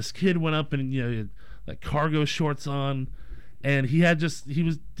 and this kid went up and, you know, he had like cargo shorts on, and he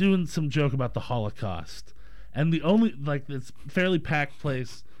was doing some joke about the Holocaust, and the only, like, it's fairly packed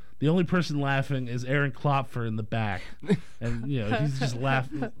place. The only person laughing is Aaron Klopfer in the back, and, you know, he's just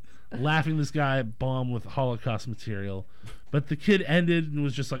laughing this guy bomb with Holocaust material. But the kid ended and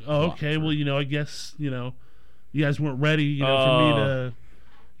was just like, "Oh, okay, well, you know, I guess, you know, you guys weren't ready, you know, for me to,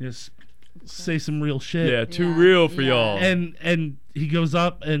 you know, say some real shit." Yeah, too Yeah. real for Yeah. y'all. And he goes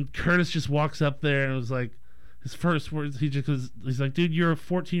up, and Curtis just walks up there and was like, his first words, he's like, "Dude, you're a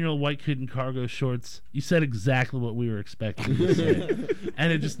 14-year-old white kid in cargo shorts. You said exactly what we were expecting you to say."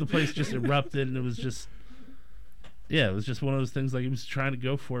 And the place just erupted, and it was just, yeah, it was just one of those things. Like he was trying to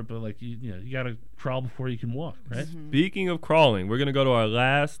go for it, but like you gotta crawl before you can walk, right? Speaking of crawling, we're gonna go to our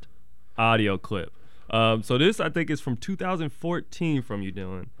last audio clip. So this, I think, is from 2014 from you,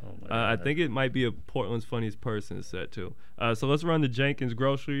 Dylan. Oh my I God. think it might be a Portland's Funniest Person set too. So let's run the Jenkins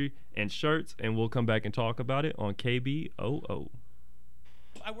Grocery and Shirts, and we'll come back and talk about it on KBOO.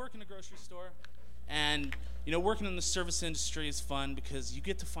 I work in a grocery store, and working in the service industry is fun because you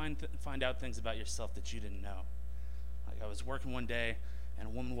get to find out things about yourself that you didn't know. Like I was working one day, and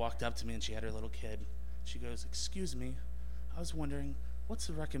a woman walked up to me, and she had her little kid. She goes, "Excuse me, I was wondering, what's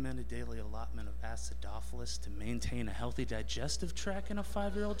the recommended daily allotment of acidophilus to maintain a healthy digestive tract in a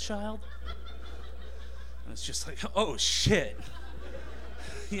 5-year-old child?" And it's just like, oh shit.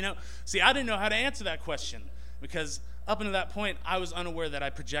 See, I didn't know how to answer that question because up until that point, I was unaware that I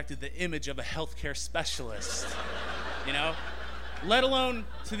projected the image of a healthcare specialist, let alone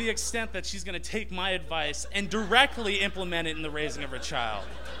to the extent that she's gonna take my advice and directly implement it in the raising of her child.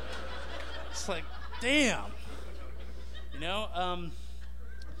 It's like, damn. I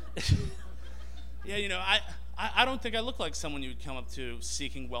don't think I look like someone you would come up to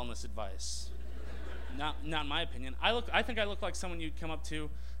seeking wellness advice. Not in my opinion. I think I look like someone you'd come up to and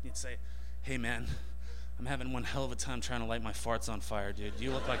you'd say, "Hey man, I'm having one hell of a time trying to light my farts on fire, dude.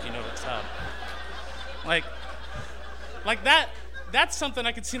 You look like you know what's up." Like that's something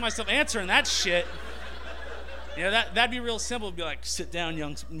I could see myself answering that shit. That'd be real simple. It'd be like, "Sit down,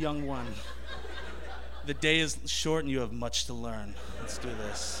 young one. The day is short and you have much to learn. Let's do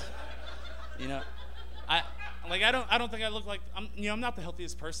this." I don't think I look like I'm not the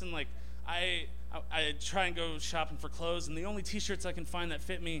healthiest person. Like I try and go shopping for clothes, and the only t-shirts I can find that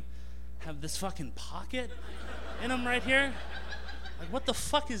fit me have this fucking pocket in them right here. Like, what the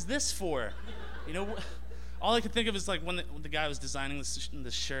fuck is this for? All I could think of is like when the guy was designing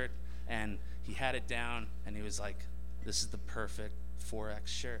this shirt, and he had it down, and he was like, "This is the perfect 4X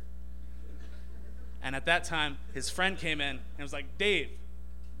shirt." And at that time, his friend came in and was like, "Dave,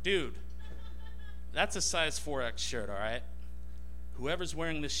 dude, that's a size 4X shirt, all right? Whoever's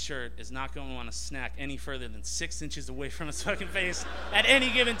wearing this shirt is not going to want to snack any further than 6 inches away from his fucking face at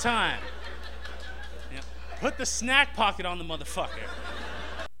any given time. Put the snack pocket on the motherfucker."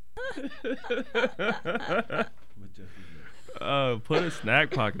 Put a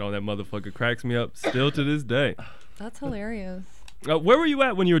snack pocket on that motherfucker cracks me up still to this day. That's hilarious. Where were you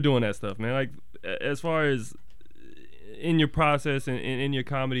at when you were doing that stuff, man? Like, as far as in your process and in your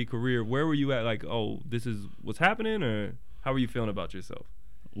comedy career, where were you at? Like, oh, this is what's happening, or how were you feeling about yourself?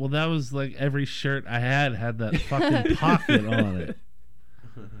 Well, that was like every shirt I had that fucking pocket on it,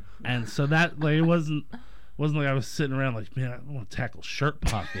 and so that like it wasn't like I was sitting around like, man, I don't want to tackle shirt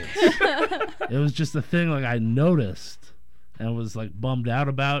pockets. It was just a thing like I noticed and was like bummed out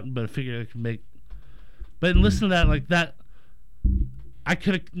about, but I figured I could make. But listen to that, like that, I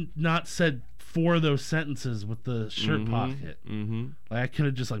could have not said 4 of those sentences with the shirt pocket. Like I could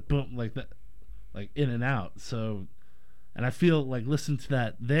have just like boom, like that, like in and out. So, and I feel like listen to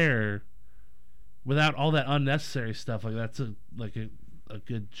that there, without all that unnecessary stuff. Like that's a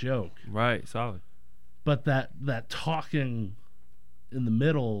good joke. Right, solid. But that talking in the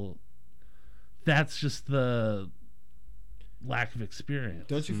middle, that's just the lack of experience.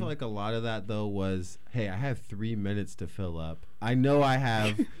 Don't you feel like a lot of that though was, hey, I have 3 minutes to fill up. I know I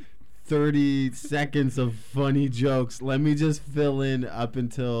have 30 seconds of funny jokes. Let me just fill in up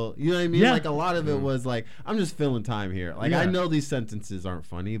until, you know what I mean? Yeah. Like a lot of it was like, I'm just filling time here. Like I know these sentences aren't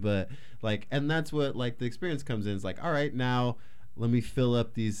funny, but like, and that's what like the experience comes in. It's like, all right, now let me fill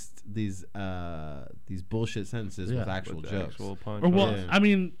up these bullshit sentences with actual jokes. Actual punch. Or well, Yeah. I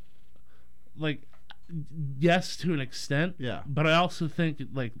mean, like, yes, to an extent. Yeah. But I also think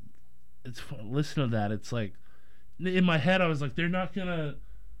like, it's fun. Listen to that. It's like, in my head, I was like, they're not gonna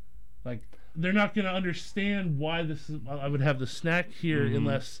understand why this is. I would have the snack here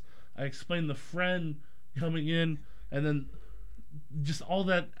unless I explain the friend coming in, and then just all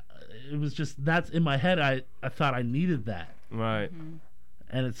that. It was just that's in my head. I thought I needed that. Right.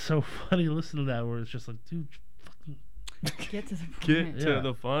 And it's so funny to listen to that where it's just like, dude, fucking Get to the point. Get to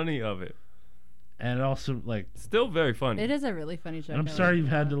the funny of it. and it also like Still very funny. It is a really funny joke. and I'm I sorry like you've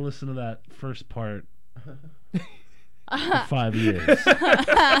that. had to listen to that first part for 5 years.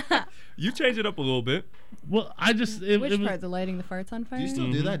 You change it up a little bit. Well, I just Which it was, part? The lighting the farts on fire? Do you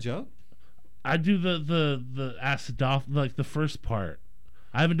still do that joke? I do the acidophilus, like the first part.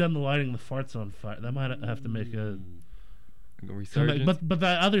 I haven't done the lighting the farts on fire. That might have to make a Resurgence. but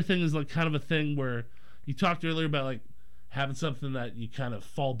that other thing is like kind of a thing where you talked earlier about like having something that you kind of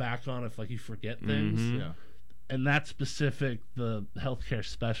fall back on if like you forget things. Mhm. Yeah. and that specific, the healthcare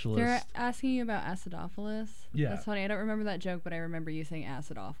specialist. They're asking you about acidophilus. Yeah. That's funny. I don't remember that joke, but I remember you saying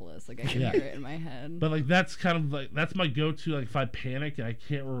acidophilus. Like I can Yeah. hear it in my head. But like that's kind of like that's my go-to. Like if I panic and I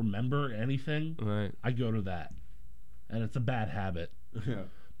can't remember anything, Right. I go to that, and it's a bad habit. Yeah.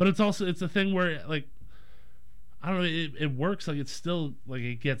 But it's also it's a thing where like I don't know, it works. Like it's still like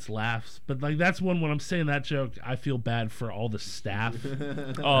it gets laughs. But like that's when I'm saying that joke, I feel bad for all the staff.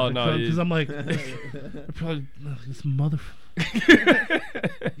 Oh no, because I'm like, they're probably this mother.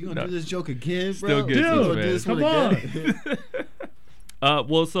 You gonna do this joke again, bro? Still gets Dude, us, You gonna man. do this one Come again?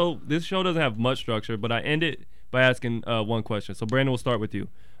 Well, so this show doesn't have much structure, but I end it by asking one question. So Brandon, we'll start with you.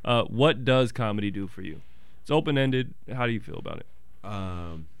 What does comedy do for you? It's open-ended. How do you feel about it?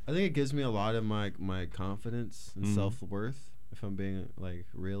 I think it gives me a lot of my confidence and self-worth, if I'm being like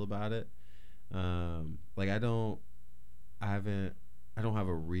real about it. Like I don't have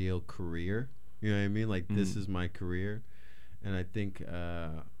a real career. You know what I mean? Like this is my career, and I think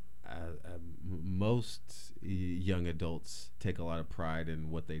most young adults take a lot of pride in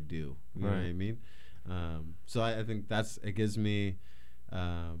what they do. You know what I mean? So I think it gives me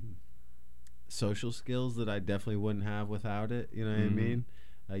social skills that I definitely wouldn't have without it. You know what I mean?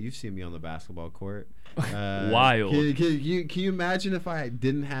 You've seen me on the basketball court. Wild. Can you imagine if I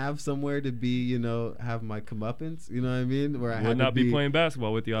didn't have somewhere to be, have my comeuppance? You know what I mean? Where I Would not be playing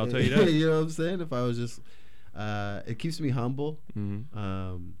basketball with you. I'll tell you that. You know what I'm saying? If I was just, it keeps me humble, and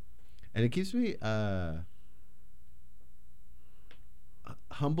it keeps me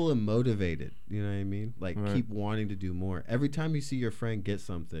humble and motivated. You know what I mean? Like keep wanting to do more. Every time you see your friend get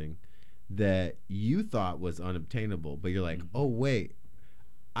something that you thought was unobtainable, but you're like, oh wait.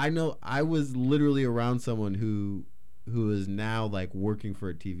 I know I was literally around someone who is now like working for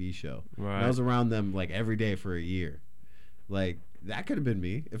a TV show. Right. And I was around them like every day for a year. Like that could have been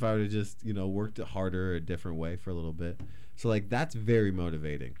me if I would have just, worked it harder a different way for a little bit. So like that's very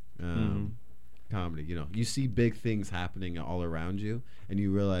motivating. Comedy, you see big things happening all around you and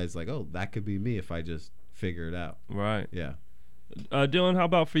you realize like, oh, that could be me if I just figure it out. Right. Yeah. Dylan, how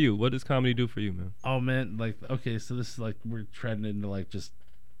about for you? What does comedy do for you, man? Oh man, like okay, so this is like we're treading into like just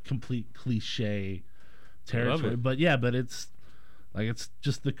complete cliche territory, but it's like it's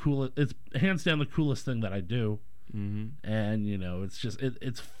just the coolest. It's hands down the coolest thing that I do, and it's just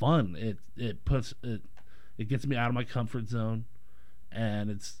it's fun. It gets me out of my comfort zone,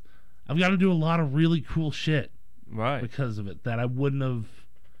 and I've got to do a lot of really cool shit, right? Because of it that I wouldn't have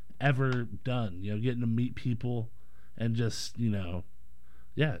ever done. Getting to meet people and just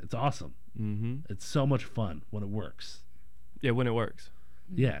it's awesome. It's so much fun when it works. Yeah, when it works.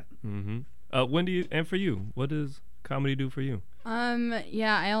 Yeah. Wendy, and for you, what does comedy do for you?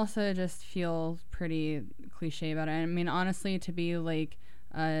 Yeah, I also just feel pretty cliche about it. I mean, honestly, to be like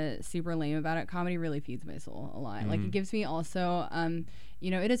super lame about it, comedy really feeds my soul a lot. Like it gives me also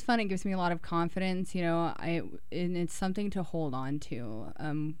it is fun. It gives me a lot of confidence. And it's something to hold on to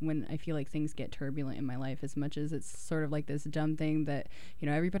when I feel like things get turbulent in my life. As much as it's sort of like this dumb thing that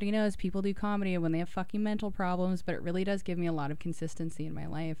everybody knows people do comedy when they have fucking mental problems, but it really does give me a lot of consistency in my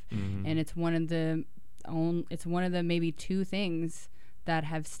life, and it's one of the maybe two things that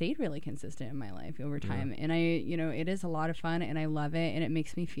have stayed really consistent in my life over time. And it is a lot of fun and I love it and it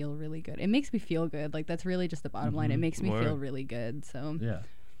makes me feel really good. It makes me feel good. Like that's really just the bottom line. It makes me feel really good. So yeah.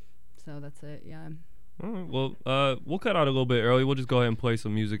 So that's it. Yeah. All right. Well, we'll cut out a little bit early. We'll just go ahead and play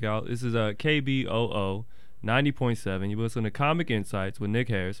some music out. This is KBOO 90.7. You listen to Comic Insights with Nick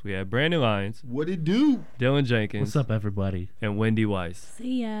Harris. We have Brandon Lyons. What it do? Dylan Jenkins. What's up, everybody? And Wendy Weiss.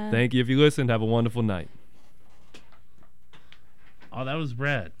 See ya. Thank you. If you listened, have a wonderful night. Oh, that was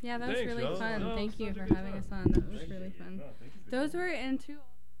Brad. Yeah, that was Thanks, really y'all. fun. No, Thank it's you such a for good having time. us on. That was really fun. Those were into.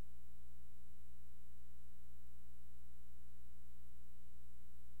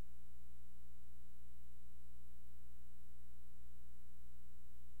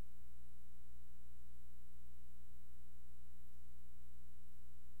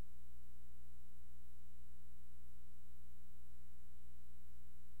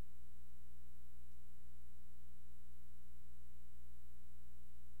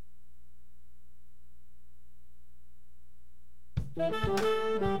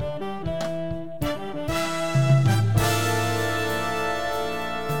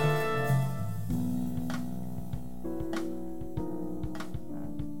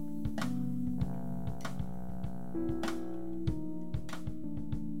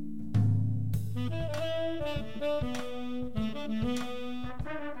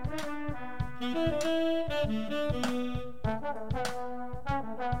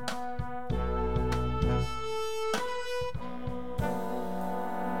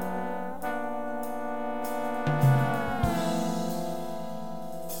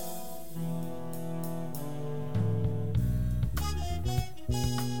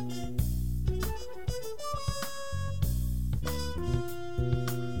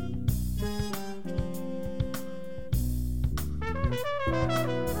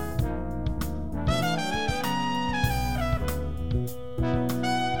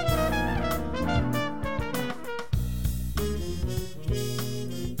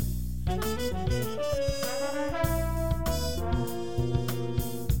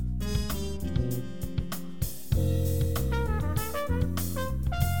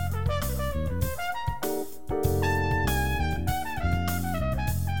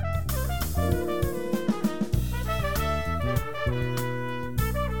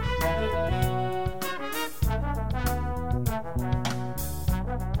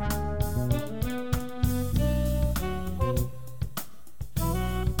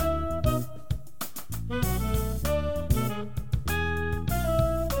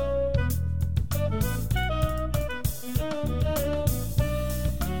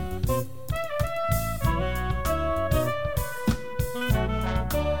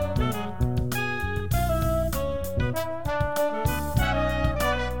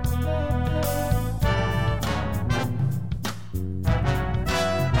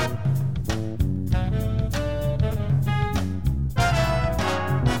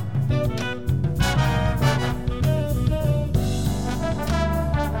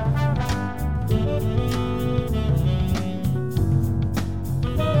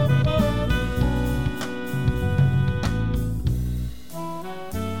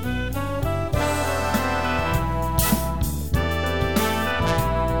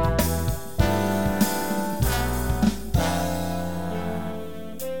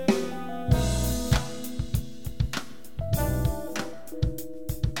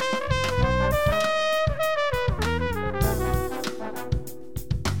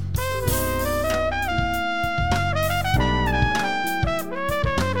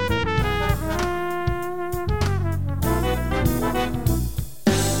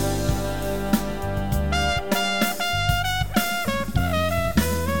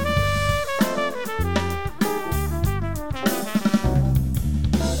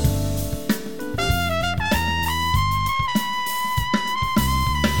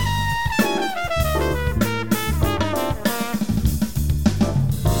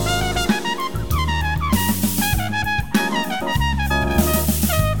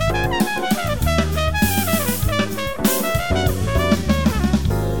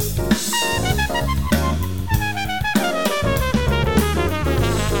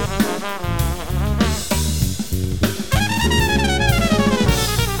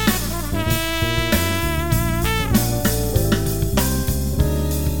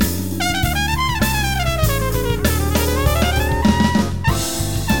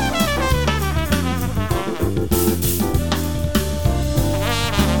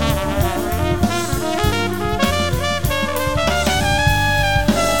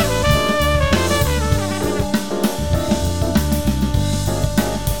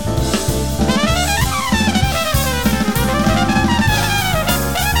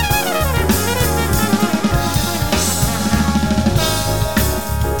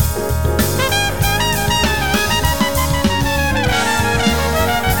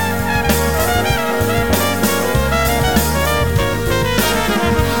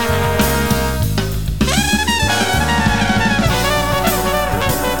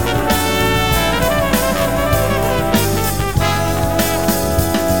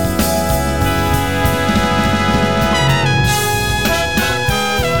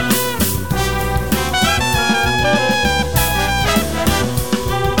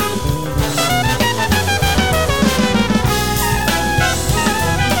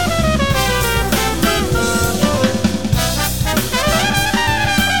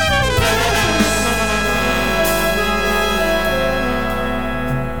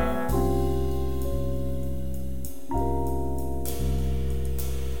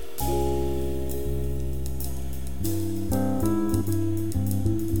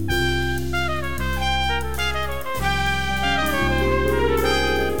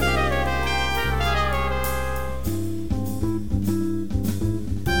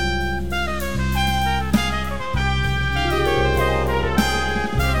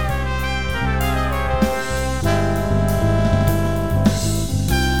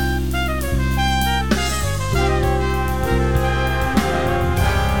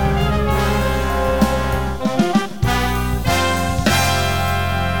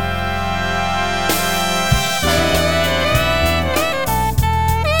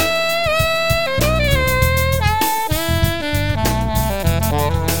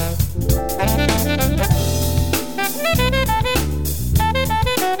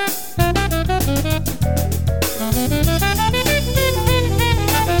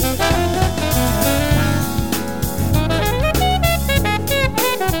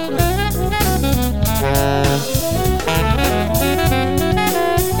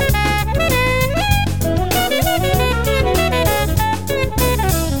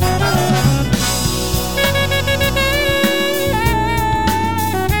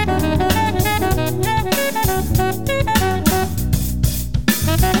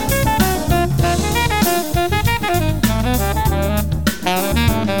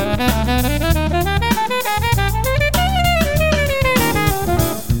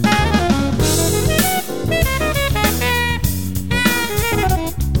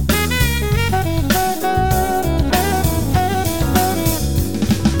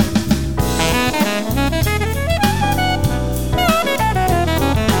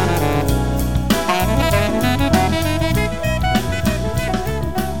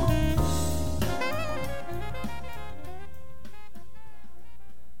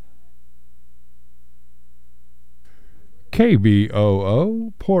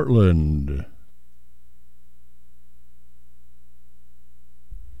 KBOO Portland.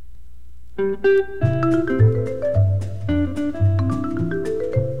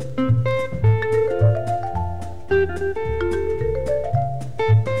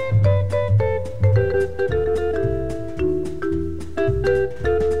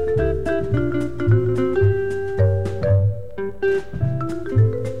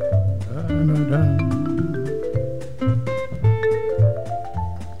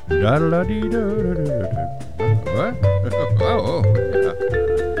 What? Oh, yeah.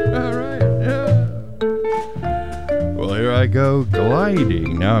 All right. Yeah. Well, here I go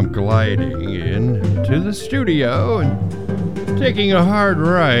gliding. Now I'm gliding into the studio and taking a hard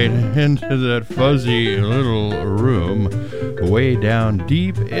ride into that fuzzy little room way down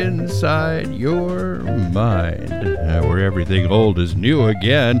deep inside your mind, where everything old is new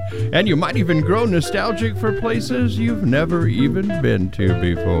again, and you might even grow nostalgic for places you've never even been to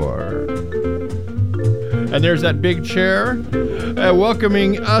before. And there's that big chair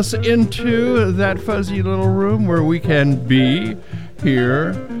welcoming us into that fuzzy little room where we can be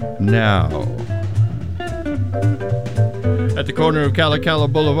here now. At the corner of Cala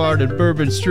Boulevard and Bourbon Street,